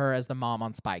to know her as the mom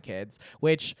on Spy Kids,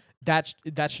 which that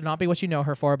should not be what you know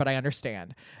her for, but I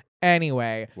understand.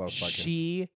 Anyway,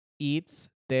 she eats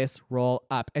this role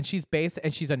up, and she's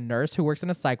a nurse who works in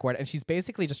a psych ward, and she's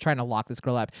basically just trying to lock this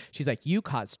girl up. She's like, you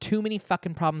caused too many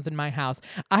fucking problems in my house.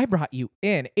 I brought you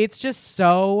in. It's just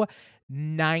so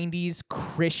 90s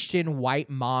Christian white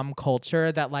mom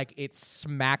culture that like it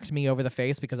smacked me over the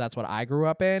face because that's what I grew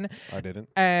up in. I didn't.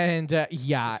 And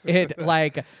it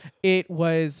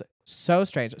was so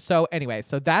strange. So anyway,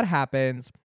 so that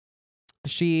happens.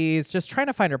 She's just trying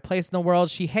to find her place in the world.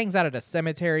 She hangs out at a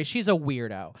cemetery. She's a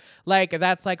weirdo. Like,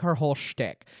 that's like her whole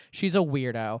shtick. She's a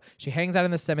weirdo. She hangs out in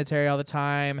the cemetery all the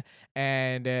time,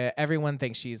 and everyone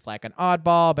thinks she's like an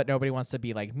oddball, but nobody wants to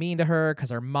be like mean to her because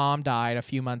her mom died a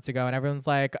few months ago, and everyone's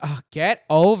like, oh, get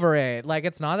over it. Like,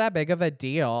 it's not that big of a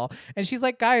deal. And she's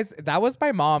like, guys, that was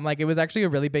my mom. Like, it was actually a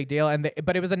really big deal,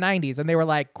 but it was the 90s, and they were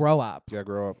like, grow up. Yeah,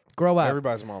 grow up. Grow up.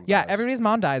 Everybody's mom dies. Yeah, everybody's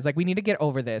mom dies. Like, we need to get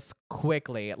over this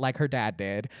quickly, like her dad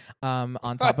did. On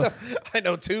top of I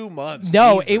know, 2 months.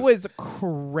 No, Jesus. it was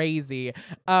crazy.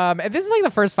 And this is like the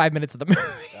first 5 minutes of the movie.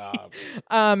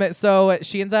 So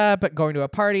she ends up going to a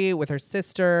party with her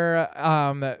sister.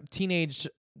 Teenage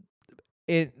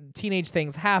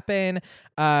things happen.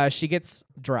 She gets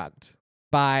drugged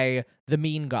by the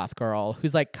mean goth girl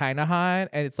who's like kind of hot,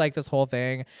 and it's like this whole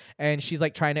thing, and she's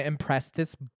like trying to impress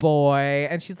this boy,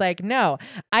 and she's like, no,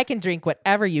 I can drink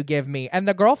whatever you give me, and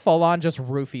the girl full on just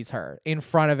roofies her in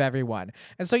front of everyone.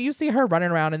 And so you see her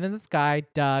running around, and then this guy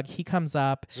Doug, he comes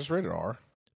up. Is this rated R?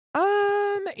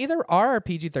 Either R or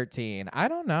PG-13. I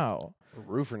don't know.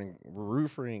 Roofing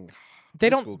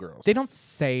school girls. They don't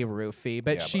say roofie,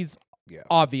 but she's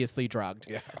obviously drugged.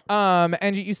 Yeah.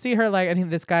 And you see her like,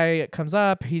 and this guy comes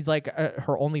up. He's like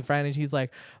her only friend, and she's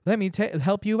like, "Let me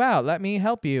help you out. Let me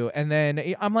help you." And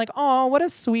then I'm like, "Oh, what a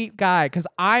sweet guy," because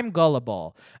I'm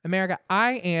gullible, America.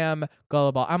 I am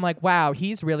gullible. I'm like, wow,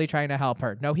 he's really trying to help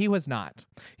her. No, he was not.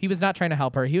 He was not trying to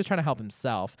help her. He was trying to help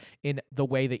himself in the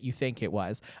way that you think it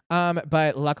was.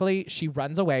 But luckily, she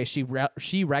runs away.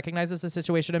 She recognizes the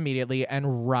situation immediately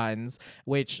and runs,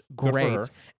 which great.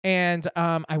 And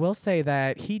I will say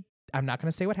that I'm not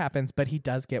going to say what happens, but he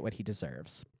does get what he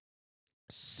deserves.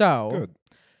 So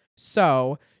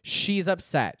she's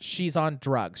upset. She's on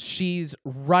drugs. She's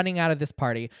running out of this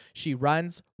party. She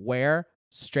runs where?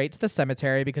 Straight to the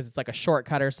cemetery because it's like a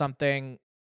shortcut or something.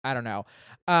 I don't know.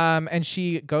 And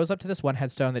she goes up to this one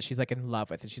headstone that she's like in love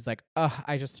with. And she's like,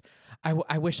 I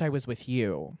wish I was with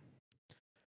you.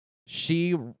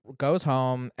 She goes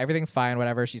home. Everything's fine,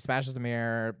 whatever. She smashes the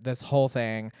mirror, this whole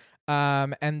thing.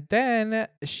 And then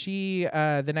she,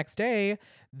 the next day,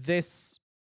 this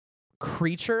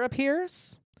creature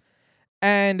appears.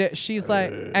 And she's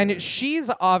like, and she's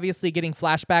obviously getting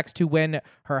flashbacks to when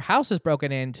her house was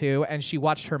broken into and she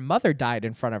watched her mother died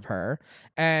in front of her.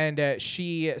 And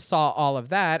she saw all of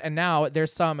that. And now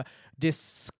there's some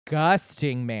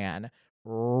disgusting man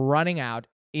running out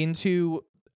into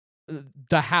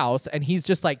the house and he's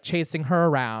just like chasing her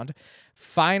around.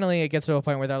 Finally, it gets to a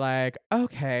point where they're like,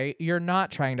 okay, you're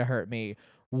not trying to hurt me.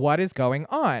 What is going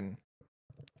on?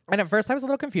 And at first I was a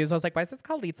little confused. I was like, why is this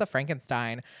called Lisa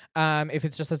Frankenstein? If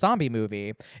it's just a zombie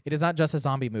movie. It is not just a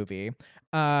zombie movie.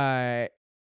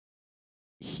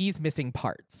 He's missing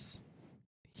parts.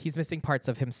 He's missing parts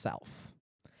of himself.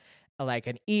 Like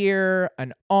an ear,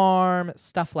 an arm,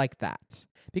 stuff like that.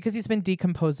 Because he's been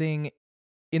decomposing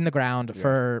in the ground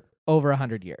for over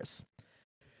 100 years.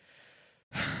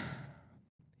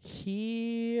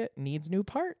 He needs new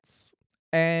parts.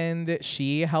 And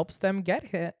she helps them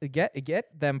get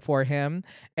them for him.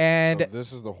 And so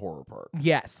this is the horror part.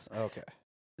 Yes. Okay.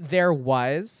 There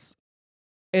was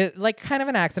like kind of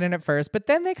an accident at first, but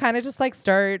then they kind of just like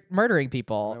start murdering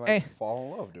people. And they like fall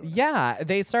in love doing it. Yeah,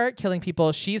 they start killing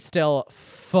people. She's still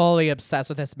fully obsessed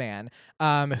with this man,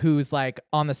 who's like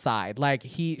on the side. Like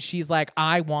she's like,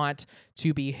 I want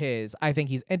to be his. I think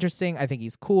he's interesting. I think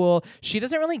he's cool. She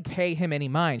doesn't really pay him any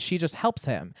mind. She just helps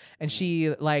him, and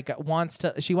she like wants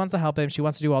to help him. She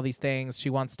wants to do all these things. She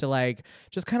wants to like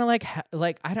just kind of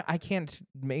like I can't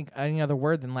make any other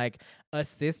word than like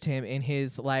assist him in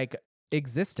his like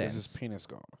existence. Is his penis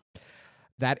gone?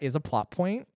 That is a plot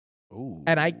point. Ooh.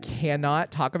 And I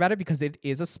cannot talk about it because it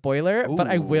is a spoiler. Ooh. But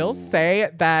I will say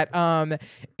that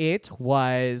it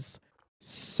was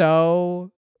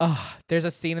so... there's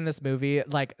a scene in this movie,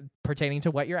 like pertaining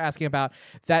to what you're asking about,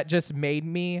 that just made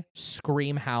me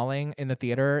scream howling in the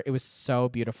theater. It was so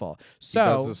beautiful. So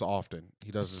he does this often.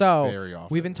 He does this very often.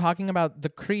 We've been talking about the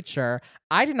creature.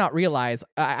 I did not realize.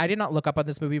 I did not look up on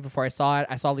this movie before I saw it.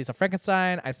 I saw Lisa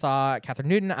Frankenstein. I saw Catherine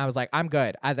Newton. I was like, I'm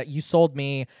good. You sold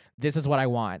me. This is what I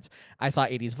want. I saw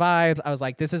 80s vibes. I was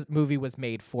like, movie was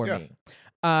made for me.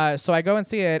 So I go and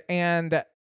see it, and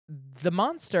the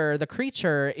monster, the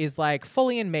creature, is like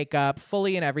fully in makeup,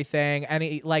 fully in everything, and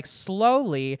it, like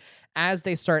slowly, as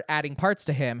they start adding parts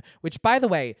to him, which by the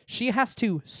way, she has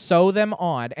to sew them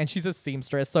on, and she's a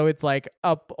seamstress, so it's like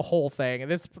a whole thing.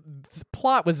 This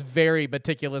plot was very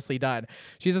meticulously done.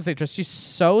 She's a seamstress. She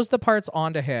sews the parts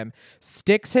onto him,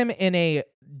 sticks him in a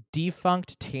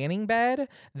defunct tanning bed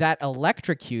that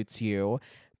electrocutes you,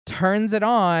 turns it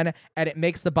on, and it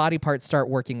makes the body parts start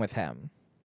working with him.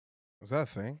 Is that a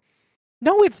thing?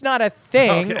 No, it's not a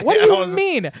thing. Okay. What do you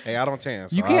mean? Hey, I don't tan,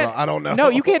 so you can't, I don't know. No,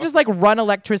 you can't just like run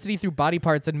electricity through body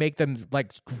parts and make them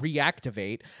like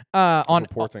reactivate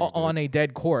on a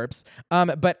dead corpse.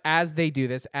 But as they do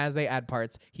this, as they add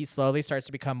parts, he slowly starts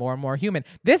to become more and more human.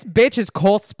 This bitch is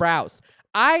Cole Sprouse.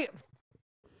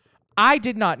 I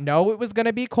did not know it was going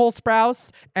to be Cole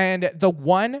Sprouse. And the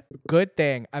one good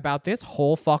thing about this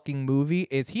whole fucking movie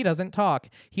is he doesn't talk.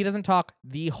 He doesn't talk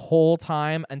the whole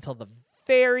time until the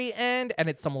very end. And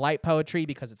it's some light poetry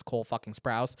because it's Cole fucking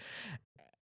Sprouse.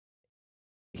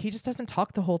 He just doesn't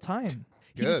talk the whole time.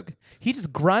 He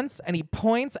just grunts and he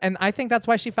points, and I think that's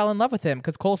why she fell in love with him,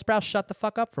 because Cole Sprouse shut the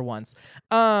fuck up for once.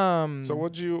 So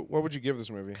what would you give this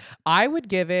movie? I would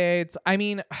give it, I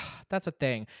mean, that's a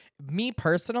thing. Me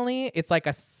personally, it's like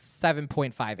a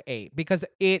 7.58 because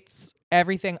it's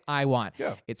everything I want.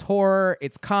 Yeah. It's horror,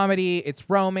 it's comedy, it's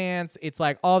romance, it's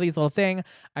like all these little things.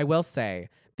 I will say,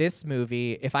 this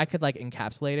movie, if I could like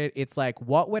encapsulate it, it's like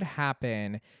what would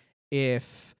happen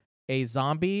if a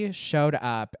zombie showed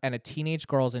up and a teenage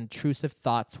girl's intrusive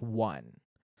thoughts won.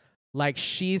 Like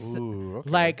she's Ooh, okay.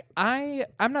 like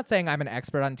I'm not saying I'm an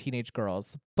expert on teenage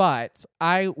girls, but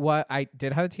I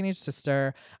did have a teenage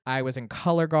sister. I was in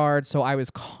color guard, so I was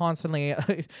constantly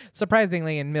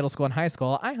surprisingly in middle school and high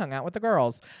school, I hung out with the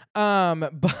girls.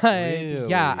 But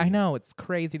yeah, I Really? know it's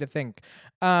crazy to think.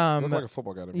 You look like a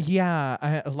football guy to me.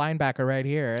 Yeah, a linebacker right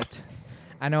here.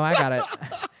 I know I got it.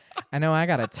 I know I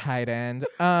got a tight end.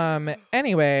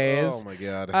 Anyways, Oh my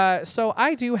god. so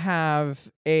I do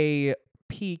have a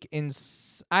peek in.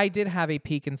 I did have a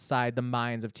peek inside the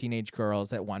minds of teenage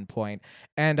girls at one point,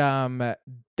 and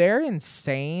they're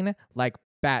insane, like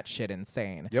batshit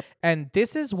insane. Yep. And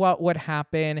this is what would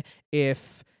happen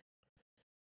if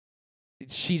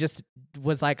she just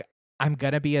was like, I'm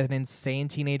gonna be an insane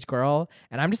teenage girl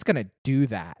and I'm just gonna do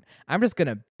that. I'm just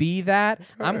gonna be that. Okay.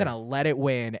 I'm gonna let it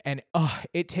win. And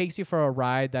it takes you for a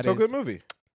ride that So is good movie.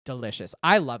 delicious.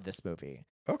 I love this movie.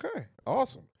 Okay.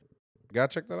 Awesome.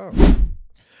 Gotta check that out.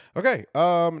 Okay.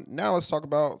 Now let's talk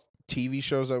about TV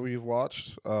shows that we've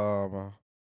watched over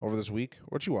this week.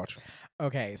 What you watch?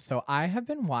 Okay, so I have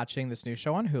been watching this new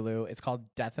show on Hulu. It's called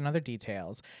Death and Other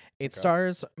Details. It Okay.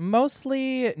 stars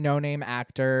mostly no-name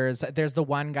actors. There's the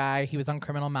one guy, he was on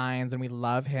Criminal Minds, and we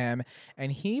love him.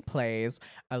 And he plays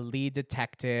a lead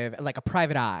detective, like a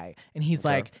private eye. And he's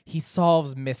like, he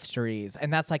solves mysteries.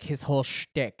 And that's like his whole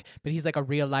shtick. But he's like a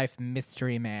real-life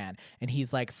mystery man. And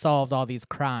he's like solved all these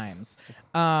crimes.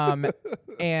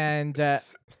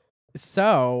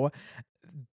 So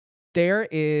there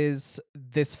is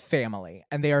this family,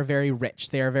 and they are very rich.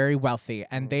 They are very wealthy,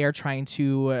 and they are trying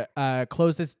to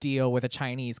close this deal with a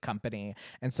Chinese company.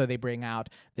 And so they bring out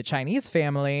the Chinese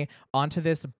family onto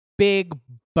this big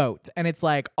boat, and it's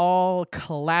like all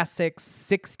classic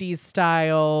 60s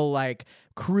style, like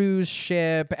cruise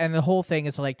ship, and the whole thing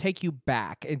is to like take you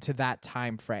back into that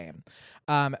time frame.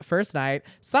 First night,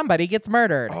 somebody gets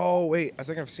murdered. Oh wait, I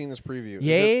think I've seen this preview.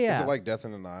 Yeah. Is it like Death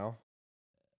in the Nile?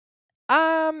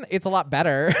 It's a lot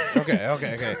better.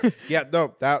 Okay. Yeah,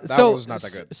 no, that was not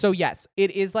that good. So yes,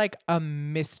 it is like a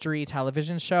mystery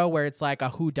television show where it's like a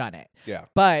whodunit. Yeah.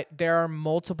 But there are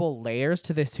multiple layers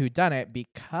to this whodunit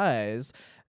because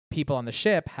people on the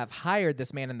ship have hired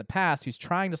this man in the past who's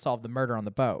trying to solve the murder on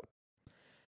the boat.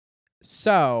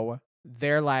 So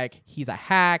they're like, he's a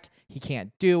hack, he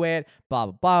can't do it, blah,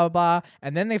 blah, blah, blah.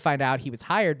 And then they find out he was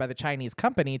hired by the Chinese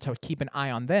company to keep an eye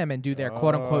on them and do their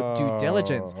quote-unquote due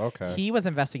diligence. Okay. He was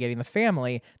investigating the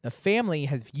family. The family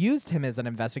has used him as an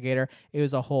investigator. It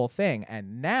was a whole thing.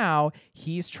 And now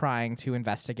he's trying to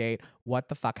investigate what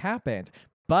the fuck happened.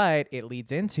 But it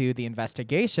leads into the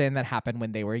investigation that happened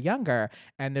when they were younger.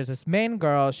 And there's this main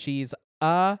girl. She's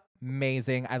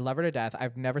amazing. I love her to death.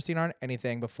 I've never seen her on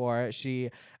anything before. She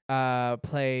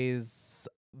plays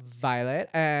Violet,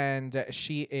 and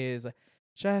she is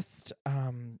just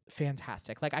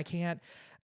fantastic. Like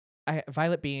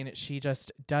Violet Bean, she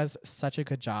just does such a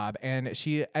good job, and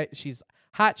she's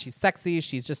hot, she's sexy,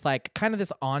 she's just like kind of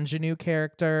this ingenue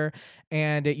character,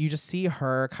 and you just see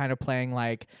her kind of playing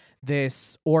like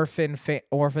this orphan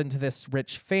to this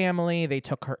rich family. They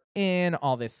took her in,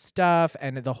 all this stuff,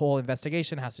 and the whole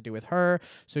investigation has to do with her.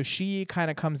 So she kind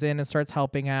of comes in and starts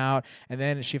helping out, and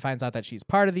then she finds out that she's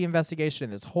part of the investigation,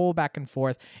 and this whole back and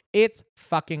forth. It's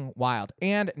fucking wild.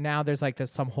 And now there's like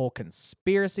some whole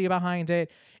conspiracy behind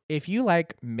it. If you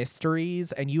like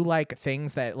mysteries and you like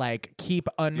things that like keep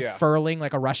unfurling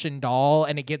like a Russian doll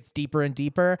and it gets deeper and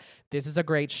deeper, this is a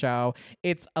great show.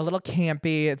 It's a little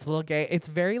campy. It's a little gay. It's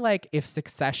very like if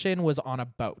Succession was on a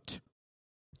boat.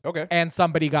 Okay. And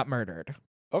somebody got murdered.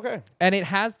 Okay. And it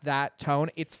has that tone.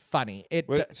 It's funny. It's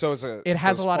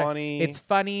funny, it's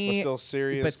funny, but still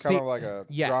serious, but kind of like a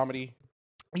dramedy.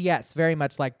 Yes, very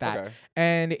much like that. Okay.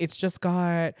 And it's just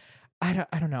got I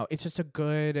don't know. It's just a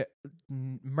good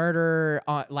murder,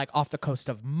 like off the coast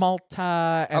of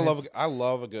Malta. And I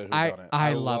love a good whodunit.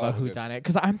 I love a whodunit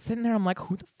because I'm sitting there. I'm like,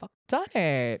 who the fuck done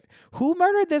it? Who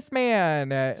murdered this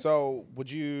man? So would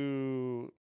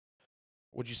you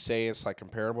say it's like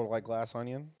comparable to like Glass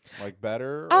Onion, like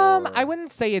better? I wouldn't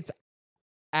say it's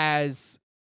as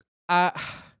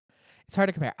it's hard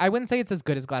to compare. I wouldn't say it's as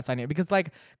good as Glass Onion because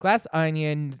like Glass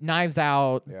Onion, Knives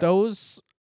Out, those.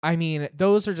 I mean,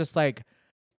 those are just like,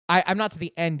 I'm not to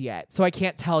the end yet, so I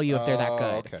can't tell you if they're that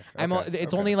good. Okay. I'm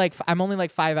only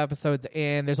like 5 episodes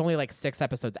in. There's only like 6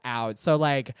 episodes out, so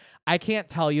like I can't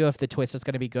tell you if the twist is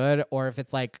going to be good or if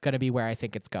it's like going to be where I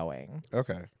think it's going.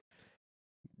 Okay.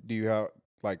 Do you have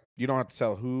like you don't have to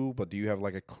tell who, but do you have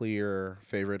like a clear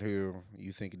favorite who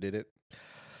you think did it?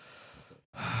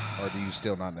 Or do you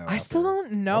still not know? I still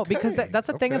don't know because that's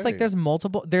the thing is like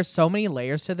there's so many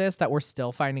layers to this that we're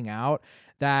still finding out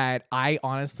that I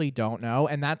honestly don't know,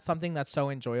 and that's something that's so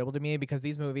enjoyable to me because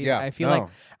these movies I feel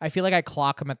like I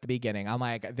clock them at the beginning. I'm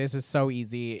like, this is so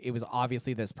easy. It was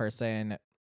obviously this person.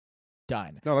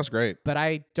 Done. No, that's great. But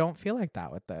I don't feel like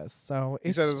that with this. So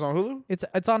you said it's on Hulu?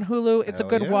 It's on Hulu. It's a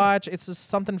good watch. It's just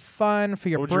something fun for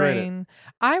your brain.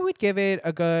 I would give it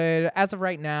a good, as of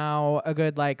right now, a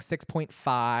good like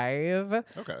 6.5.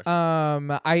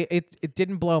 Okay. It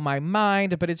didn't blow my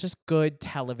mind, but it's just good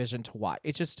television to watch.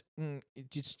 It's just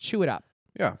chew it up.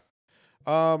 Yeah.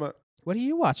 What are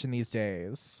you watching these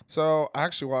days? So I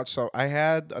actually watched. So I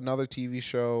had another TV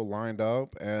show lined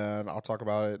up, and I'll talk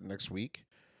about it next week.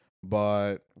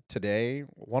 But today,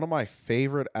 one of my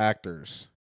favorite actors,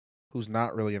 who's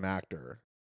not really an actor,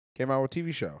 came out with a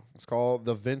TV show. It's called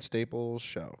The Vince Staples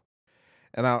Show.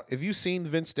 And now, if you've seen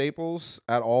Vince Staples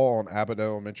at all on Abbott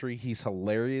Elementary, he's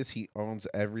hilarious. He owns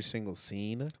every single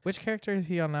scene. Which character is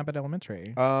he on Abbott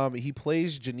Elementary? He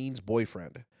plays Janine's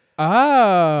boyfriend.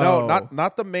 Oh. No,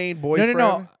 not the main boyfriend.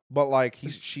 No. But like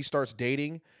she starts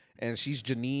dating, and she's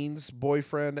Janine's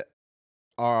boyfriend.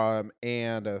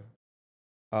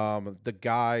 The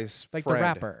guy's like friend. The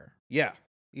rapper. Yeah,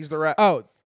 he's the rapper. Oh,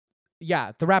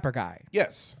 yeah, the rapper guy.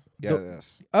 Yes.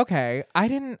 Yes. Okay.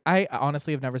 I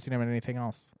honestly have never seen him in anything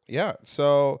else. Yeah.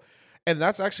 So, and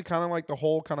that's actually kind of like the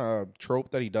whole kind of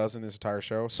trope that he does in this entire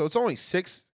show. So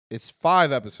it's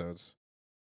 5 episodes.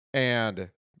 And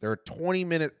there are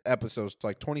 20-minute episodes,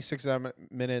 like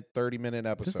 26-minute, 30-minute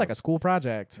episodes. It's like a school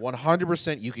project.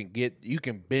 100% you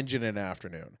can binge it in an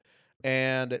afternoon.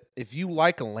 And if you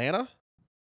like Atlanta,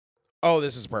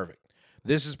 this is perfect.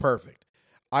 This is perfect.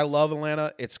 I love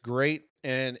Atlanta. It's great.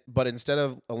 But instead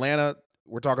of Atlanta,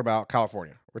 we're talking about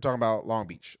California. We're talking about Long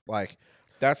Beach. Like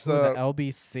that's the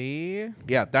LBC.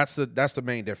 Yeah, that's the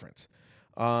main difference.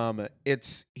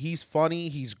 He's funny.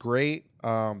 He's great.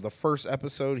 The first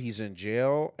episode, he's in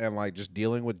jail and like just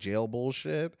dealing with jail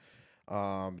bullshit.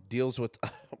 Deals with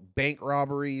bank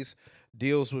robberies.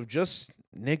 Deals with just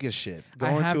nigga shit.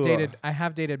 I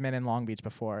have dated men in Long Beach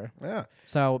before. Yeah.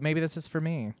 So maybe this is for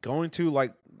me. Going to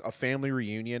like a family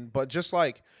reunion, but just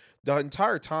like the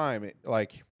entire time,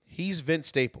 like he's Vince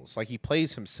Staples. Like he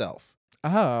plays himself.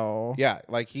 Oh. Yeah.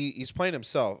 Like he's playing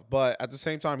himself, but at the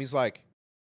same time, he's like,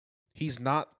 he's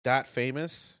not that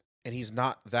famous and he's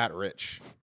not that rich.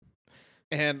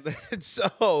 And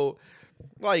so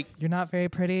like you're not very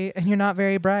pretty and you're not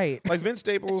very bright. Like Vince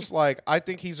Staples, like I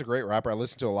think he's a great rapper. I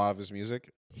listen to a lot of his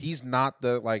music. He's not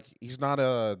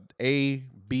a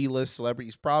B-list celebrity.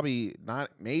 He's probably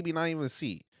maybe not even a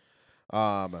C.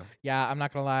 Yeah, I'm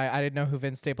not gonna lie. I didn't know who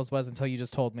Vince Staples was until you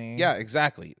just told me. Yeah,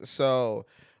 exactly. So,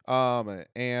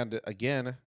 and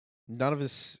again, none of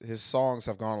his songs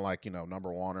have gone like,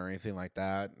 number 1 or anything like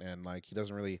that. And like, he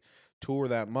doesn't really tour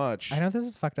that much. I know this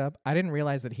is fucked up. I didn't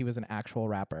realize that he was an actual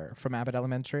rapper from Abbott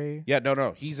Elementary. Yeah,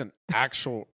 no. He's an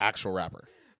actual rapper.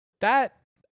 That,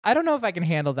 I don't know if I can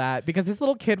handle that because his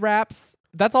little kid raps.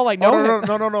 That's all I know.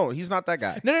 Oh, no. He's not that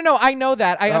guy. No. I know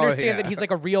that. I understand that he's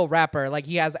like a real rapper. Like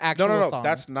he has actual songs. No.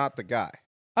 That's not the guy.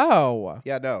 Oh.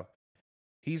 Yeah, no.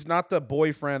 He's not the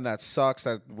boyfriend that sucks,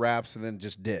 that raps and then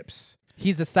just dips.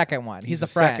 He's the second one. He's the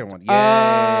friend. Second one. Yeah.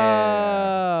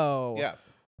 Oh. Yeah.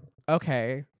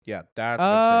 Okay. Yeah, that's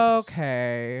Vince Staples.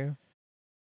 Okay.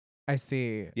 I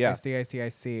see. Yeah. I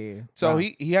see. So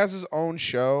he has his own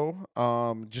show,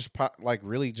 like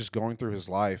really just going through his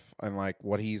life and like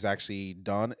what he's actually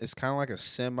done. It's kind of like a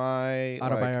semi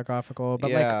autobiographical,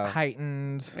 but like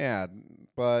heightened. Yeah,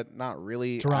 but not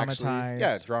really dramatized.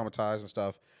 Actually, dramatized and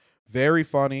stuff. Very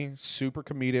funny, super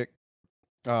comedic.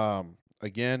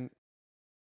 Again,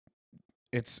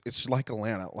 it's like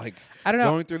Atlanta, like I don't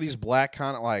know, going through these black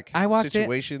kind of like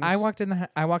situations. I walked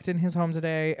in his home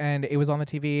today, and it was on the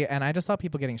TV, and I just saw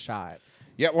people getting shot.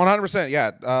 Yeah, 100%.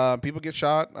 Yeah, people get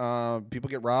shot, people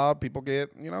get robbed, people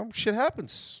get shit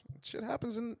happens. Shit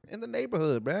happens in the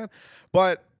neighborhood, man.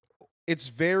 But it's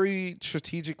very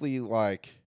strategically like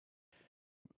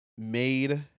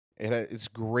made. It's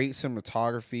great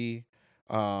cinematography.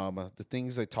 The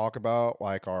things they talk about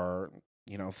like are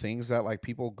things that like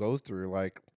people go through,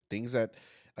 like things that,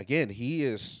 again, he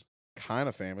is kind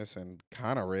of famous and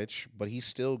kind of rich, but he's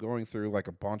still going through like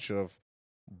a bunch of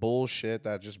bullshit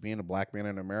that just being a black man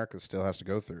in America still has to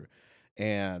go through.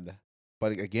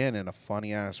 But again, in a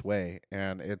funny ass way.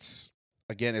 And it's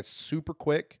super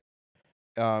quick.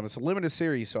 It's a limited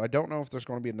series, so I don't know if there's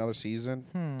going to be another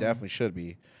season. Definitely should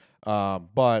be.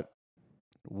 But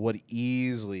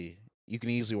you can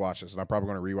easily watch this, and I'm probably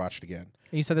going to rewatch it again.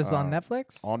 You said this is on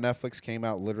Netflix? On Netflix, came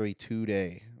out literally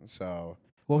today. So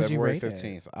What would February you rate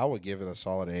 15th. I would give it a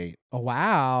solid 8. Oh,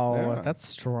 wow. Yeah. That's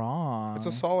strong. It's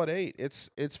a solid 8.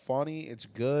 It's funny. It's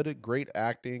good. Great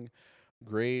acting.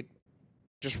 Great.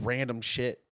 Just random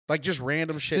shit. Like just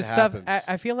random shit just happens. stuff.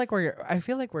 I feel like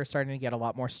we're starting to get a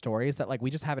lot more stories that like we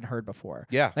just haven't heard before.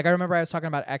 Yeah. Like I remember I was talking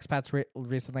about expats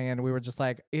recently, and we were just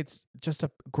like, it's just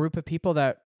a group of people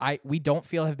that we don't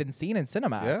feel have been seen in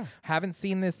cinema. Yeah. Haven't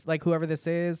seen this, like whoever this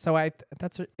is. So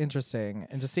that's interesting,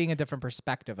 and just seeing a different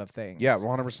perspective of things. Yeah,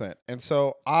 100%. And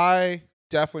so I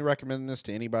definitely recommend this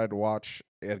to anybody to watch.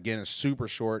 Again, it's super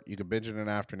short. You can binge it in an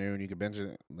afternoon. You can binge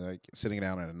it like sitting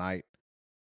down at a night.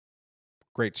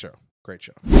 Great show. Great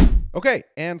show. Okay,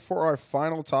 and for our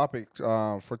final topic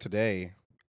for today,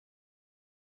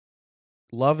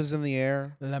 love is in the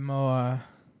air. L'amour.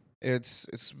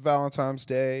 It's Valentine's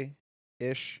Day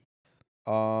ish,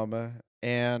 and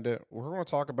we're going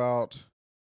to talk about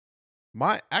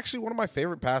one of my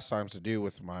favorite pastimes to do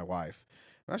with my wife.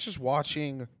 And that's just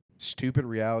watching stupid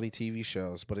reality TV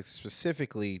shows, but it's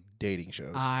specifically dating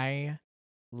shows. I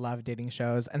love dating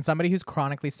shows, and somebody who's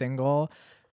chronically single.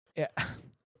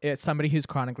 It's somebody who's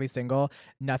chronically single.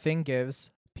 Nothing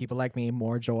gives people like me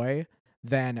more joy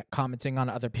than commenting on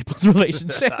other people's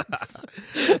relationships.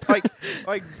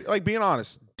 like being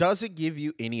honest, does it give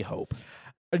you any hope?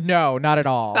 No, not at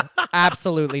all.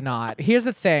 Absolutely not. Here's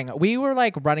the thing. We were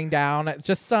like running down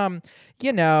just some,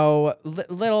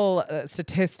 little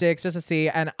statistics just to see.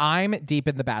 And I'm deep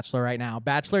in The Bachelor right now.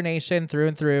 Bachelor Nation through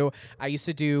and through. I used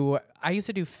to do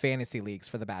fantasy leagues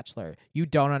for The Bachelor. You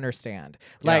don't understand.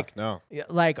 No.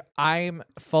 Like I'm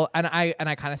full, and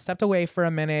I kind of stepped away for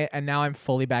a minute, and now I'm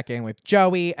fully back in with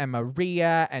Joey and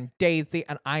Maria and Daisy,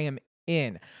 and I am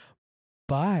in.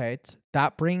 But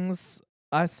that brings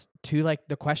us to like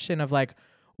the question of like,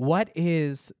 what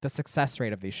is the success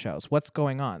rate of these shows? What's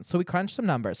going on? So we crunched some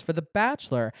numbers. For The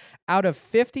Bachelor, out of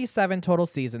 57 total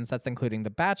seasons, that's including The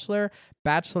Bachelor,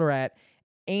 Bachelorette,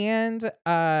 and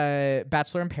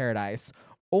Bachelor in Paradise,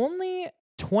 only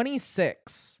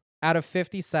 26 out of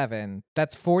 57,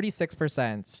 that's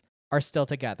 46%, are still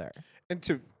together.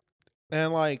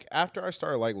 And like after I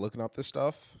started like looking up this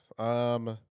stuff,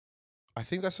 I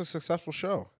think that's a successful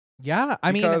show. Yeah,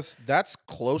 because that's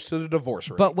close to the divorce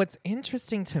rate. But what's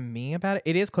interesting to me about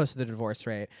it is close to the divorce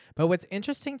rate. But what's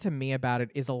interesting to me about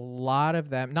it is a lot of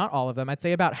them, not all of them, I'd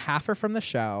say about half are from the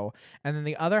show, and then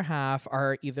the other half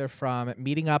are either from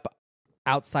meeting up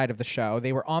outside of the show.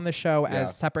 They were on the show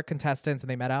as separate contestants, and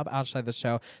they met up outside the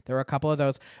show. There were a couple of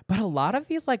those. But a lot of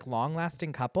these like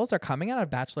long-lasting couples are coming out of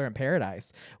Bachelor in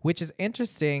Paradise, which is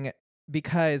interesting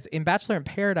because in Bachelor in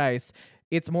Paradise,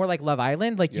 it's more like Love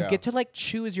Island. Like you get to like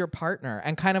choose your partner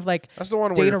and kind of like that's the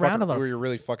one where you're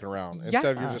really fucking around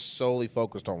instead of you're just solely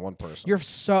focused on one person.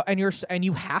 And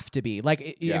you have to be like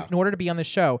in order to be on the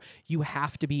show, you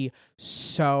have to be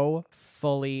so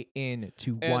fully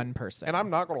into one person. And I'm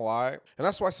not gonna lie, and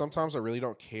that's why sometimes I really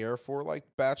don't care for like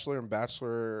Bachelor and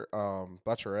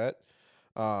Bachelorette,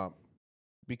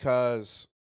 because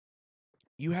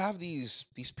you have these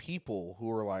people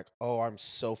who are like, oh, I'm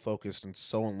so focused and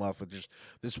so in love with just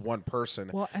this one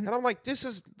person. Well, and I'm like, this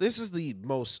is the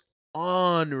most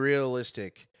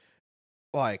unrealistic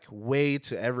like way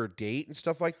to ever date and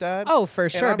stuff like that. Oh, for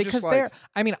sure. Because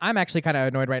I'm actually kind of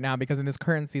annoyed right now because in this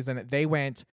current season, they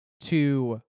went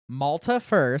to Malta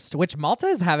first, which Malta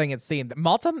is having its scene.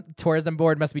 Malta tourism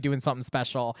board must be doing something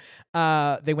special.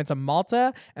 They went to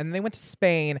Malta and then they went to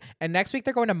Spain, and next week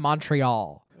they're going to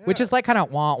Montreal. Which is like kind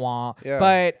of wah-wah. Yeah.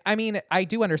 But, I mean, I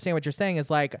do understand what you're saying is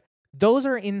like, those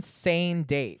are insane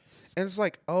dates. And it's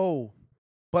like, oh,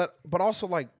 but also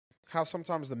like how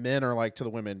sometimes the men are like to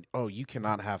the women, oh, you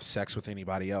cannot have sex with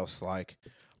anybody else, like,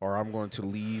 or I'm going to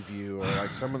leave you, or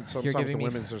like sometimes the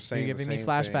women's are saying you're giving me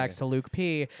flashbacks to Luke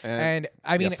P. And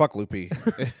I mean, fuck Luke P.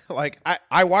 Like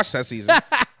I watched that season.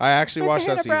 I actually watched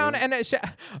that season. Brown and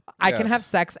I can have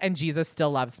sex and Jesus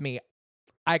still loves me.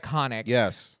 Iconic.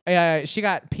 Yes. She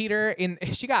got Peter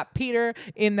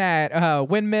in that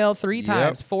windmill 3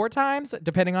 times, 4 times,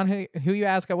 depending on who you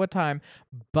ask at what time.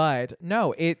 But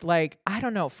no, it like, I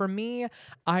don't know. For me,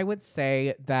 I would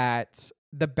say that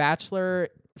The Bachelor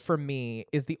for me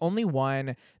is the only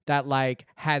one that like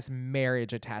has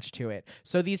marriage attached to it.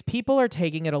 So these people are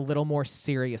taking it a little more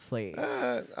seriously.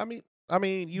 I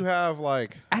mean, you have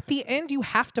like at the end you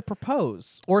have to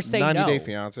propose or say 90 no. 90 Day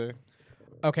Fiance.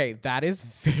 Okay, that is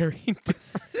very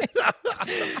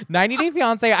different. 90 Day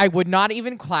Fiance, I would not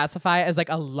even classify as like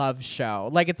a love show.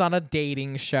 Like it's not a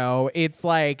dating show. It's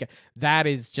like that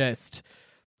is just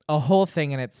a whole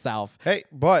thing in itself. Hey,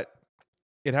 but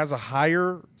it has a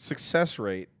higher success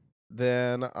rate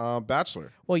than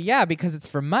Bachelor. Well, yeah, because it's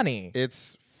for money.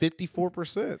 It's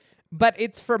 54%. But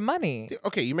it's for money.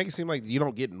 Okay, you make it seem like you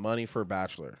don't get money for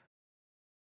Bachelor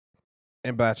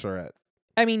and Bachelorette.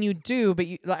 I mean, you do, but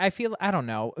I don't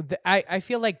know. I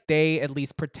feel like they at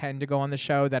least pretend to go on the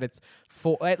show that it's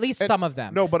for at least some of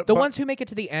them. No, but the ones who make it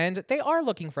to the end, they are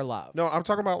looking for love. No, I'm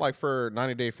talking about like for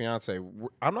 90 Day Fiance.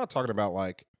 I'm not talking about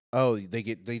like, oh,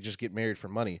 they just get married for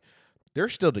money. They're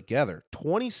still together.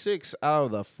 26 out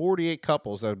of the 48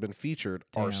 couples that have been featured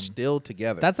are still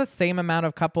together. That's the same amount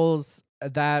of couples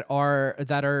that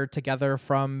are together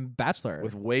from Bachelor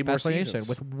with way more seasons. Nation,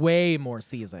 with way more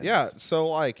seasons. Yeah, so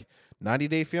like 90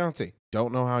 Day Fiance.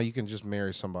 Don't know how you can just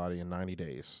marry somebody in 90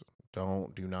 days. Do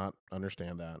not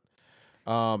understand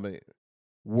that.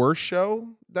 Worst show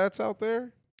that's out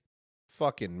there?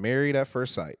 Fucking Married at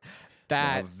First Sight.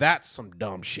 That's some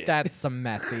dumb shit. That's some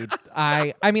messy.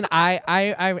 I mean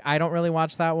I don't really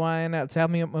watch that one. Tell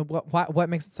me what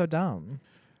makes it so dumb.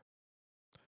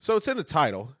 So it's in the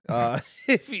title.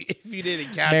 If you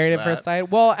didn't catch Married that. at First Sight.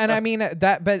 Well, and I mean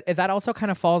that, but that also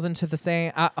kind of falls into the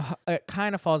same. It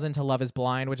kind of falls into Love Is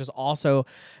Blind, which is also,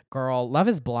 girl, Love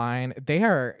Is Blind. They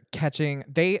are catching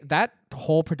that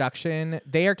whole production.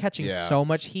 They are catching so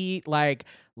much heat, like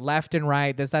left and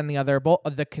right, this, that, and the other. Both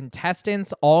of the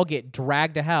contestants all get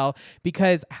dragged to hell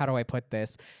because, how do I put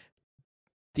this?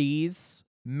 These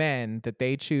men that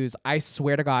they choose, I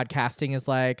swear to God, casting is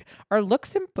like, are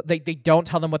looks they don't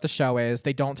tell them what the show is,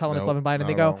 they don't tell them it's Love and Blind, and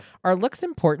they go, are looks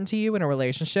important to you in a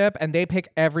relationship? And they pick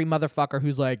every motherfucker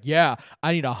who's like, yeah,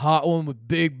 I need a hot one with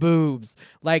big boobs.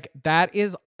 Like that's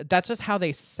just how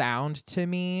they sound to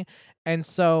me. And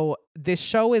so this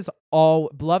show is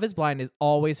Love Is Blind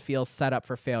always feels set up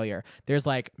for failure. There's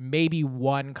like maybe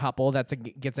one couple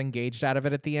that gets engaged out of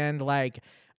it at the end. Like,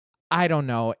 I don't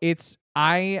know.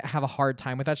 I have a hard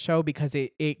time with that show because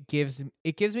it gives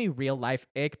me real life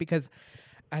ick, because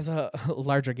as a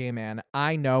larger gay man,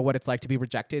 I know what it's like to be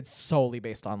rejected solely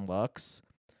based on looks.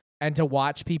 And to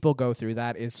watch people go through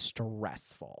that is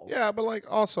stressful. Yeah, but like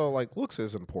also like looks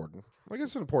is important. Like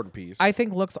it's an important piece. I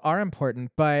think looks are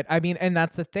important, but I mean, and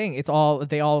that's the thing.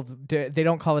 They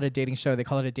don't call it a dating show. They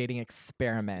call it a dating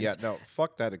experiment. Yeah, no,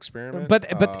 fuck that experiment.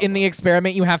 But in the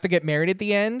experiment, you have to get married at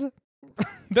the end.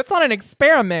 That's not an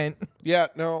experiment. Yeah,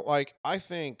 no, like I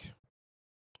think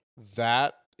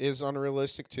that is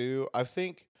unrealistic too. I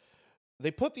think they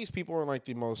put these people in like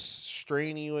the most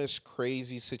strenuous,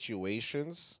 crazy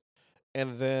situations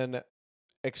and then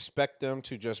expect them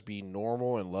to just be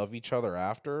normal and love each other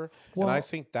after. Well, and I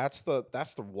think that's the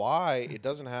why it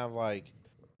doesn't have like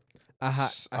a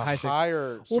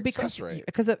higher success rate.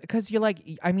 Because you're like,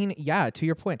 I mean, yeah, to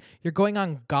your point, you're going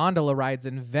on gondola rides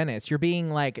in Venice. You're being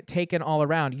like taken all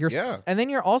around. And then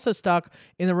you're also stuck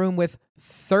in the room with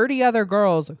 30 other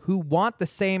girls who want the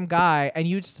same guy, and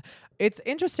it's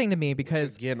interesting to me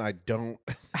because again, I don't.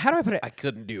 How do I put it? I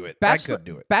couldn't do it.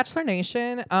 Bachelor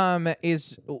Nation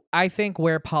is, I think,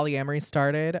 where polyamory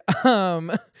started.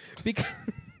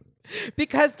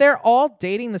 Because they're all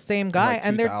dating the same guy, like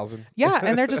and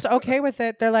they're just okay with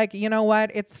it. They're like, you know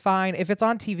what, it's fine if it's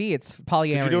on TV. It's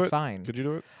polyamory is fine. Could you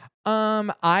do it?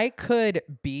 I could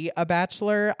be a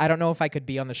bachelor. I don't know if I could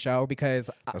be on the show because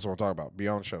that's what I'm talking about. Be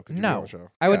on the show. Could you be on the show?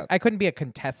 I couldn't be a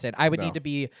contestant. I would need to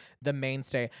be the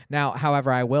mainstay. Now, however,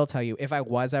 I will tell you, if I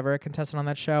was ever a contestant on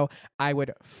that show, I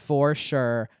would for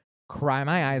sure cry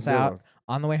my eyes out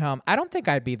on the way home. I don't think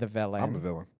I'd be the villain. I'm the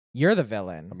villain. You're the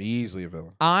villain. I'm easily a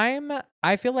villain.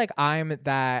 I feel like I'm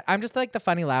just like the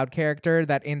funny loud character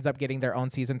that ends up getting their own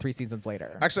season 3 seasons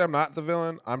later. Actually, I'm not the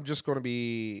villain. I'm going to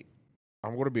be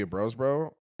a bros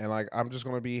bro, and like I'm just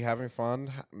going to be having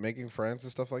fun, making friends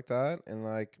and stuff like that, and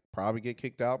like probably get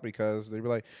kicked out because they'd be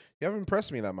like, "You haven't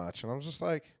impressed me that much," and I'm just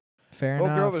like, fair enough.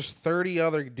 Well, girl, there's 30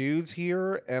 other dudes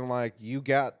here, and like you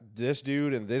got this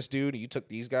dude and this dude, and you took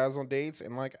these guys on dates,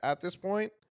 and like at this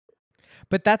point.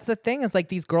 But that's the thing is like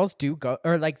these girls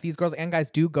and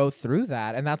guys do go through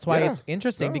that. And that's why it's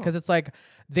interesting because it's like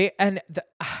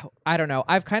I don't know.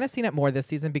 I've kind of seen it more this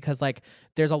season because like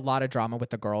there's a lot of drama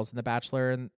with the girls in The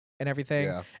Bachelor and everything.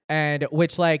 Yeah. And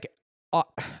which like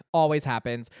always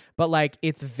happens, but like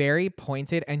it's very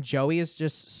pointed, and Joey is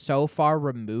just so far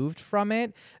removed from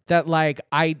it that like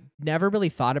I never really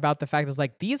thought about the fact that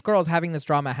like these girls having this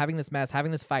drama, having this mess,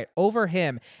 having this fight over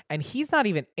him, and he's not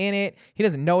even in it. He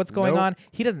doesn't know what's going on.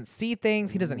 He doesn't see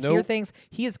things. He doesn't hear things.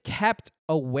 He is kept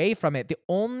away from it. The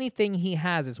only thing he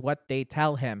has is what they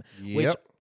tell him, which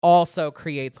also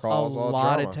creates a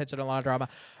lot of tension, a lot of drama.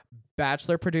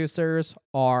 Bachelor producers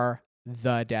are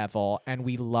the devil, and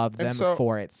we love them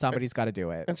for it. Somebody's got to do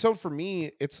it. And so for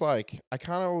me, it's like I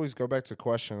kind of always go back to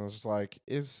questions like,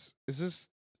 is this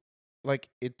like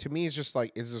it? To me, it's just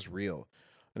like, is this real?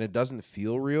 And it doesn't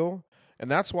feel real.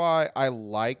 And that's why I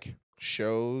like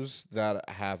shows that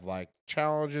have like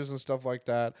challenges and stuff like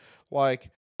that. Like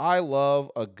I love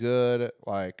a good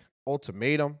like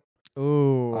ultimatum. I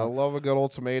Ooh, love a good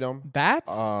ultimatum.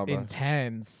 that's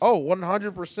intense. Oh,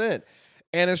 100%.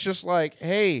 And it's just like,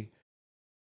 hey,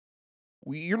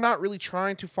 you're not really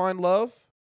trying to find love.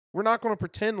 We're not going to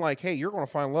pretend like, hey, you're going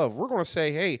to find love. We're going to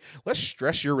say, hey, let's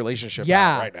stress your relationship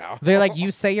out right now. They're like,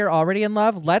 you say you're already in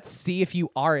love. Let's see if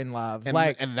you are in love.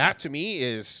 And that to me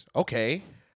is, okay,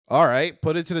 all right,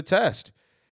 put it to the test.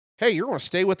 Hey, you're going to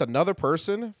stay with another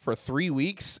person for 3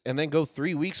 weeks and then go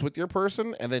 3 weeks with your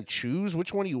person and then choose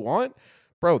which one you want?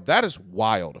 Bro, that is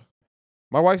wild.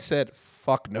 My wife said,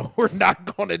 fuck no, we're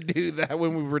not going to do that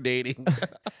when we were dating.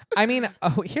 I mean,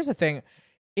 here's the thing.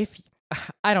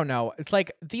 I don't know. It's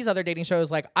like these other dating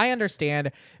shows, like I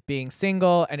understand being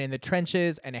single and in the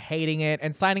trenches and hating it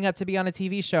and signing up to be on a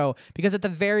TV show because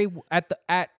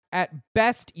at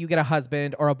best you get a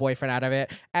husband or a boyfriend out of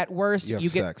it. At worst you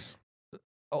get sex.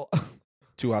 Oh.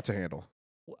 Too hot to handle.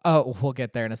 Oh, we'll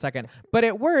get there in a second. But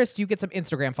at worst, you get some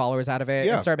Instagram followers out of it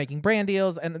and start making brand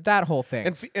deals and that whole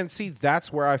thing. And see,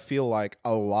 that's where I feel like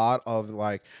a lot of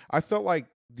like, I felt like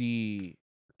the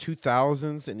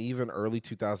 2000s and even early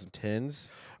 2010s,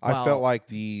 I felt like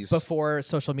these... Before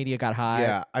social media got hot.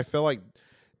 Yeah, I felt like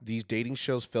these dating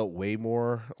shows felt way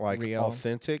more like real.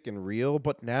 Authentic and real.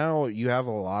 But now you have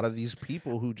a lot of these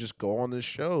people who just go on these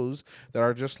shows that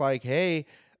are just like, hey...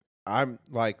 I'm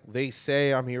like they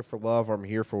say I'm here for love, or I'm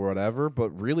here for whatever,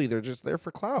 but really they're just there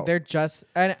for clout. They're just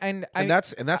and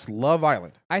that's Love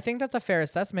Island. I think that's a fair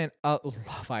assessment.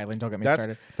 Love Island, don't get me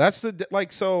started. That's the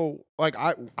like so like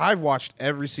I've watched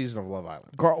every season of Love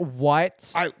Island. Girl,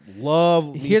 what? I love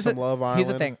Love Island. Here's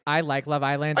the thing. I like Love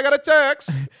Island. I got a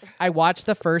text. I watched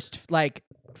the first like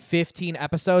 15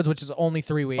 episodes, which is only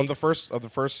 3 weeks. Of the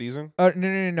first season? Oh,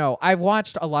 no. I've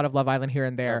watched a lot of Love Island here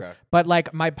and there. Okay. But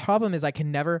like my problem is I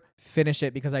can never finish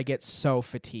it because I get so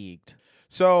fatigued.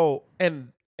 So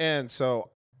so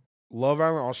Love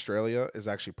Island Australia is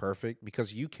actually perfect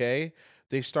because UK,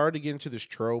 they started to get into this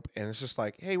trope and it's just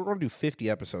like, hey, we're going to do 50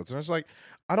 episodes. And it's like,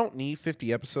 I don't need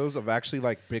 50 episodes of actually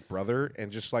like Big Brother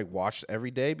and just like watch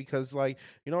every day because like,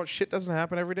 you know what, shit doesn't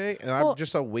happen every day and I'm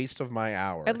just a waste of my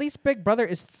hour. At least Big Brother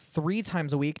is 3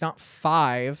 times a week, not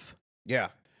 5. Yeah.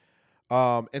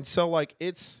 And so like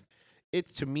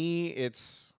to me,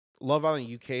 it's Love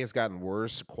Island UK has gotten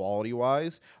worse quality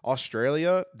wise.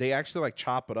 Australia, they actually like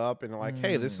chop it up and they're like,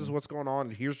 hey, this is what's going on.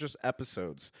 Here's just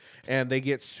episodes. And they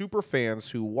get super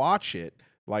fans who watch it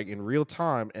like in real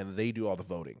time and they do all the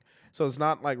voting. So it's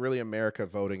not like really America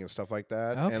voting and stuff like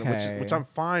that. Okay. And which I'm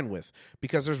fine with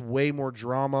because there's way more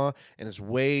drama and it's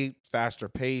way faster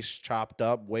paced, chopped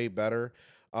up, way better.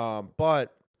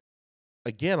 But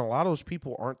again, a lot of those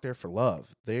people aren't there for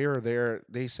love. They are there.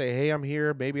 They say, hey, I'm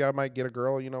here. Maybe I might get a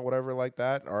girl, whatever like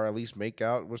that, or at least make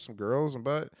out with some girls.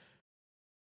 But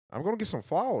I'm going to get some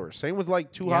followers. Same with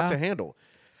like Too Hot to Handle.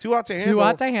 Too Hot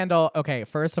to Handle. Okay,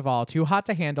 first of all, Too Hot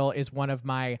to Handle is one of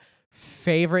my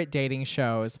favorite dating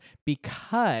shows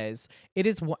because it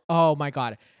is, oh my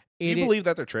God. Do you believe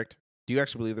that they're tricked? Do you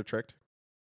actually believe they're tricked?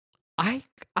 I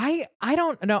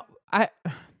don't know.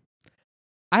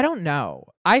 I don't know.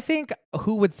 I think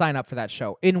who would sign up for that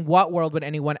show? In what world would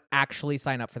anyone actually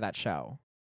sign up for that show?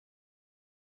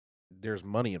 There's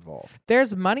money involved.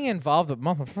 There's money involved, but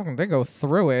motherfucking they go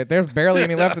through it. There's barely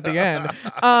any left at the end.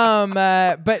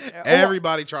 But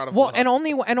everybody trying to and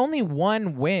only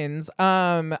one wins.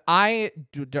 But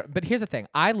here's the thing.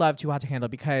 I love Too Hot to Handle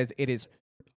because it is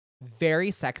very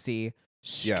sexy,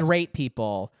 straight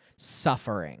people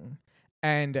suffering,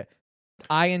 and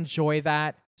I enjoy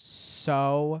that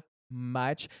so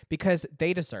much because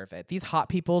they deserve it. These hot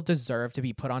people deserve to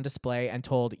be put on display and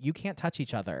told you can't touch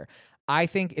each other. I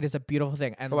think it is a beautiful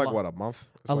thing. And for like what, a month?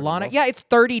 Alana, yeah, it's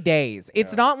 30 days. Yeah.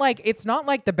 It's not like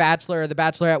The Bachelor or The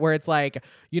Bachelorette where it's like,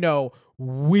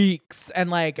 weeks and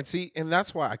like and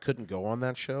that's why I couldn't go on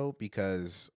that show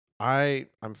because I'm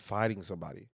fighting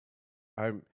somebody.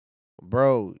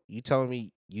 Bro, you telling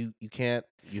me you can't,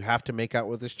 you have to make out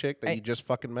with this chick that you just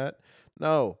fucking met?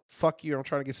 No, fuck you. I'm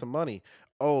trying to get some money.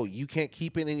 Oh, you can't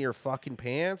keep it in your fucking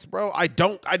pants, bro? I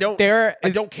don't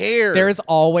care. There's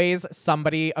always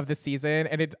somebody of the season,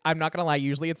 and I'm not gonna lie,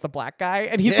 usually it's the black guy,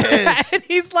 and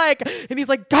he's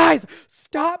like, guys,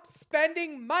 stop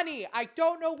spending money. I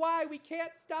don't know why we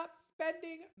can't stop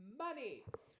spending money.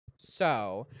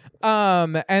 So,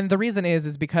 and the reason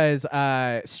is because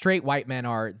straight white men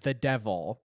are the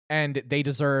devil, and they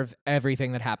deserve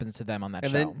everything that happens to them on that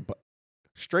show.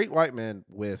 Straight white men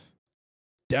with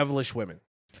devilish women.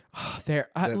 They're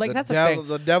that's the devil, thing.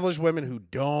 the devilish women who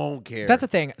don't care. That's the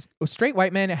thing. Straight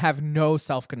white men have no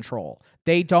self-control.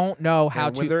 They don't know how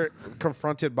and when they're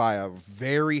confronted by a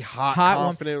very hot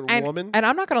confident woman. And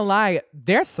I'm not going to lie,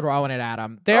 they're throwing it at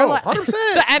them. They're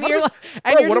 100%. And you're like,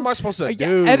 bro, what am I supposed to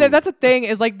do? And then that's the thing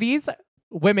is like these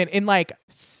women in like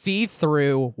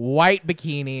see-through white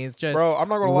bikinis just bro, I'm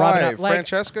not gonna lie.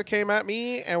 Francesca came at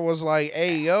me and was like,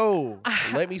 "Hey, yo,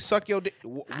 let me suck your dick."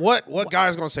 What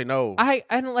guy's gonna say no? I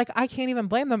can't even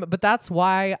blame them, but that's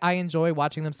why I enjoy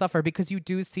watching them suffer, because you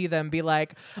do see them be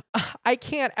like, I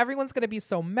can't. Everyone's gonna be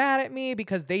so mad at me,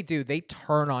 because they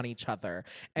turn on each other,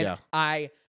 and I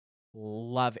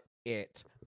love it,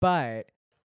 but.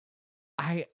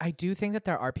 I do think that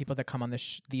there are people that come on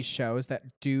these shows that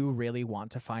do really want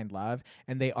to find love,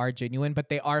 and they are genuine, but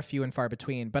they are few and far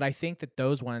between. But I think that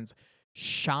those ones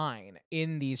shine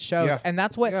in these shows, and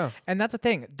that's what and that's the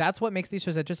thing. That's what makes these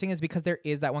shows interesting, is because there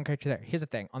is that one character there. Here's the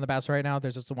thing: on The Bachelor right now,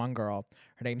 there's just one girl.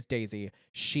 Her name's Daisy.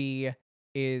 She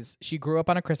grew up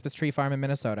on a Christmas tree farm in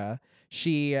Minnesota.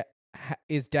 She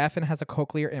is deaf and has a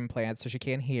cochlear implant, so she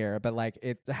can't hear, but like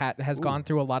it has gone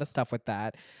through a lot of stuff with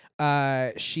that.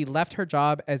 She left her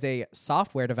job as a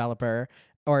software developer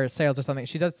or sales or something.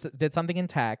 She did something in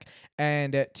tech,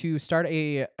 and to start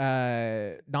a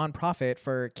nonprofit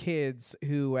for kids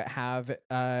who have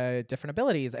different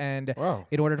abilities, and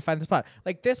in order to find the spot.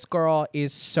 Like, this girl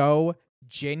is so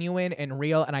genuine and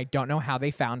real, and I don't know how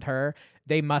they found her.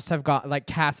 They must have got, like,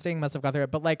 casting must have got there,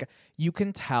 but like you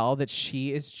can tell that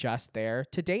she is just there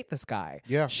to date this guy.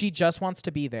 Yeah, she just wants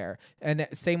to be there. And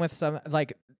same with some,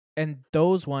 like, and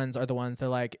those ones are the ones that,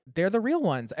 like, they're the real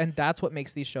ones, and that's what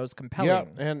makes these shows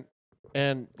compelling. Yeah,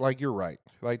 and like, you're right.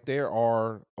 Like, there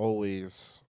are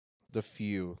always the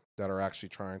few that are actually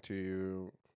trying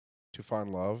to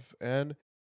find love, and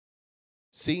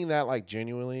seeing that, like,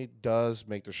 genuinely does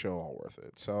make the show all worth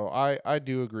it. So I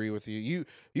do agree with you.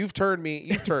 You've turned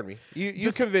me.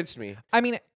 You convinced me. I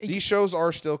mean, these shows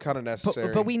are still kind of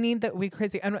necessary. But we need that. We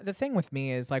crazy. And the thing with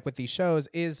me is, like, with these shows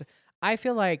is, I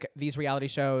feel like these reality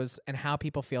shows and how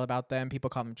people feel about them, people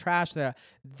call them trash.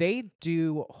 They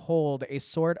do hold a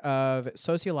sort of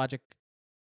sociologic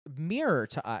mirror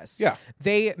to us. Yeah.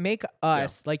 They make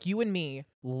us, like you and me,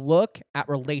 look at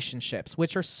relationships,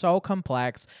 which are so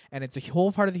complex, and it's a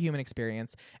whole part of the human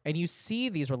experience. And you see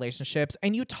these relationships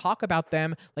and you talk about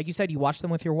them. Like you said, you watch them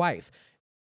with your wife.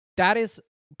 That is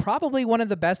probably one of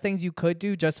the best things you could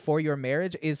do just for your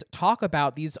marriage, is talk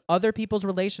about these other people's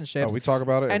relationships. Oh, we talk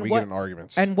about it and we get in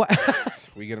arguments. And what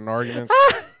we get in arguments.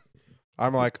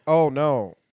 I'm like, oh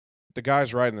no, the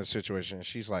guy's right in this situation.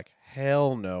 She's like,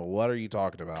 hell no, what are you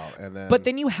talking about? And then, but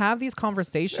then you have these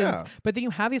conversations. Yeah. But then you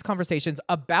have these conversations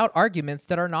about arguments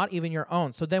that are not even your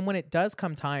own. So then when it does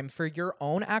come time for your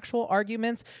own actual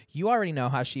arguments, you already know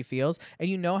how she feels, and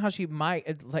you know how she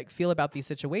might, like, feel about these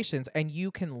situations, and you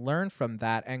can learn from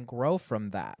that and grow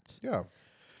from that. Yeah,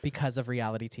 because of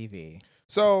reality TV.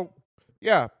 So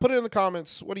yeah, put it in the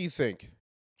comments. What do you think?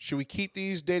 Should we keep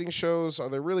these dating shows? Are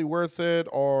they really worth it,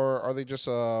 or are they just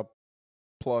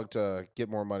plug to get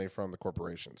more money from the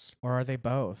corporations? Or are they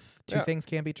both? Two things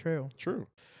can't be true. True.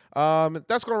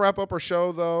 That's going to wrap up our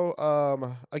show,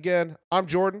 though. Again, I'm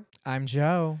Jordan. I'm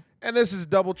Joe. And this is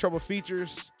Double Trouble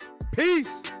Features.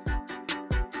 Peace.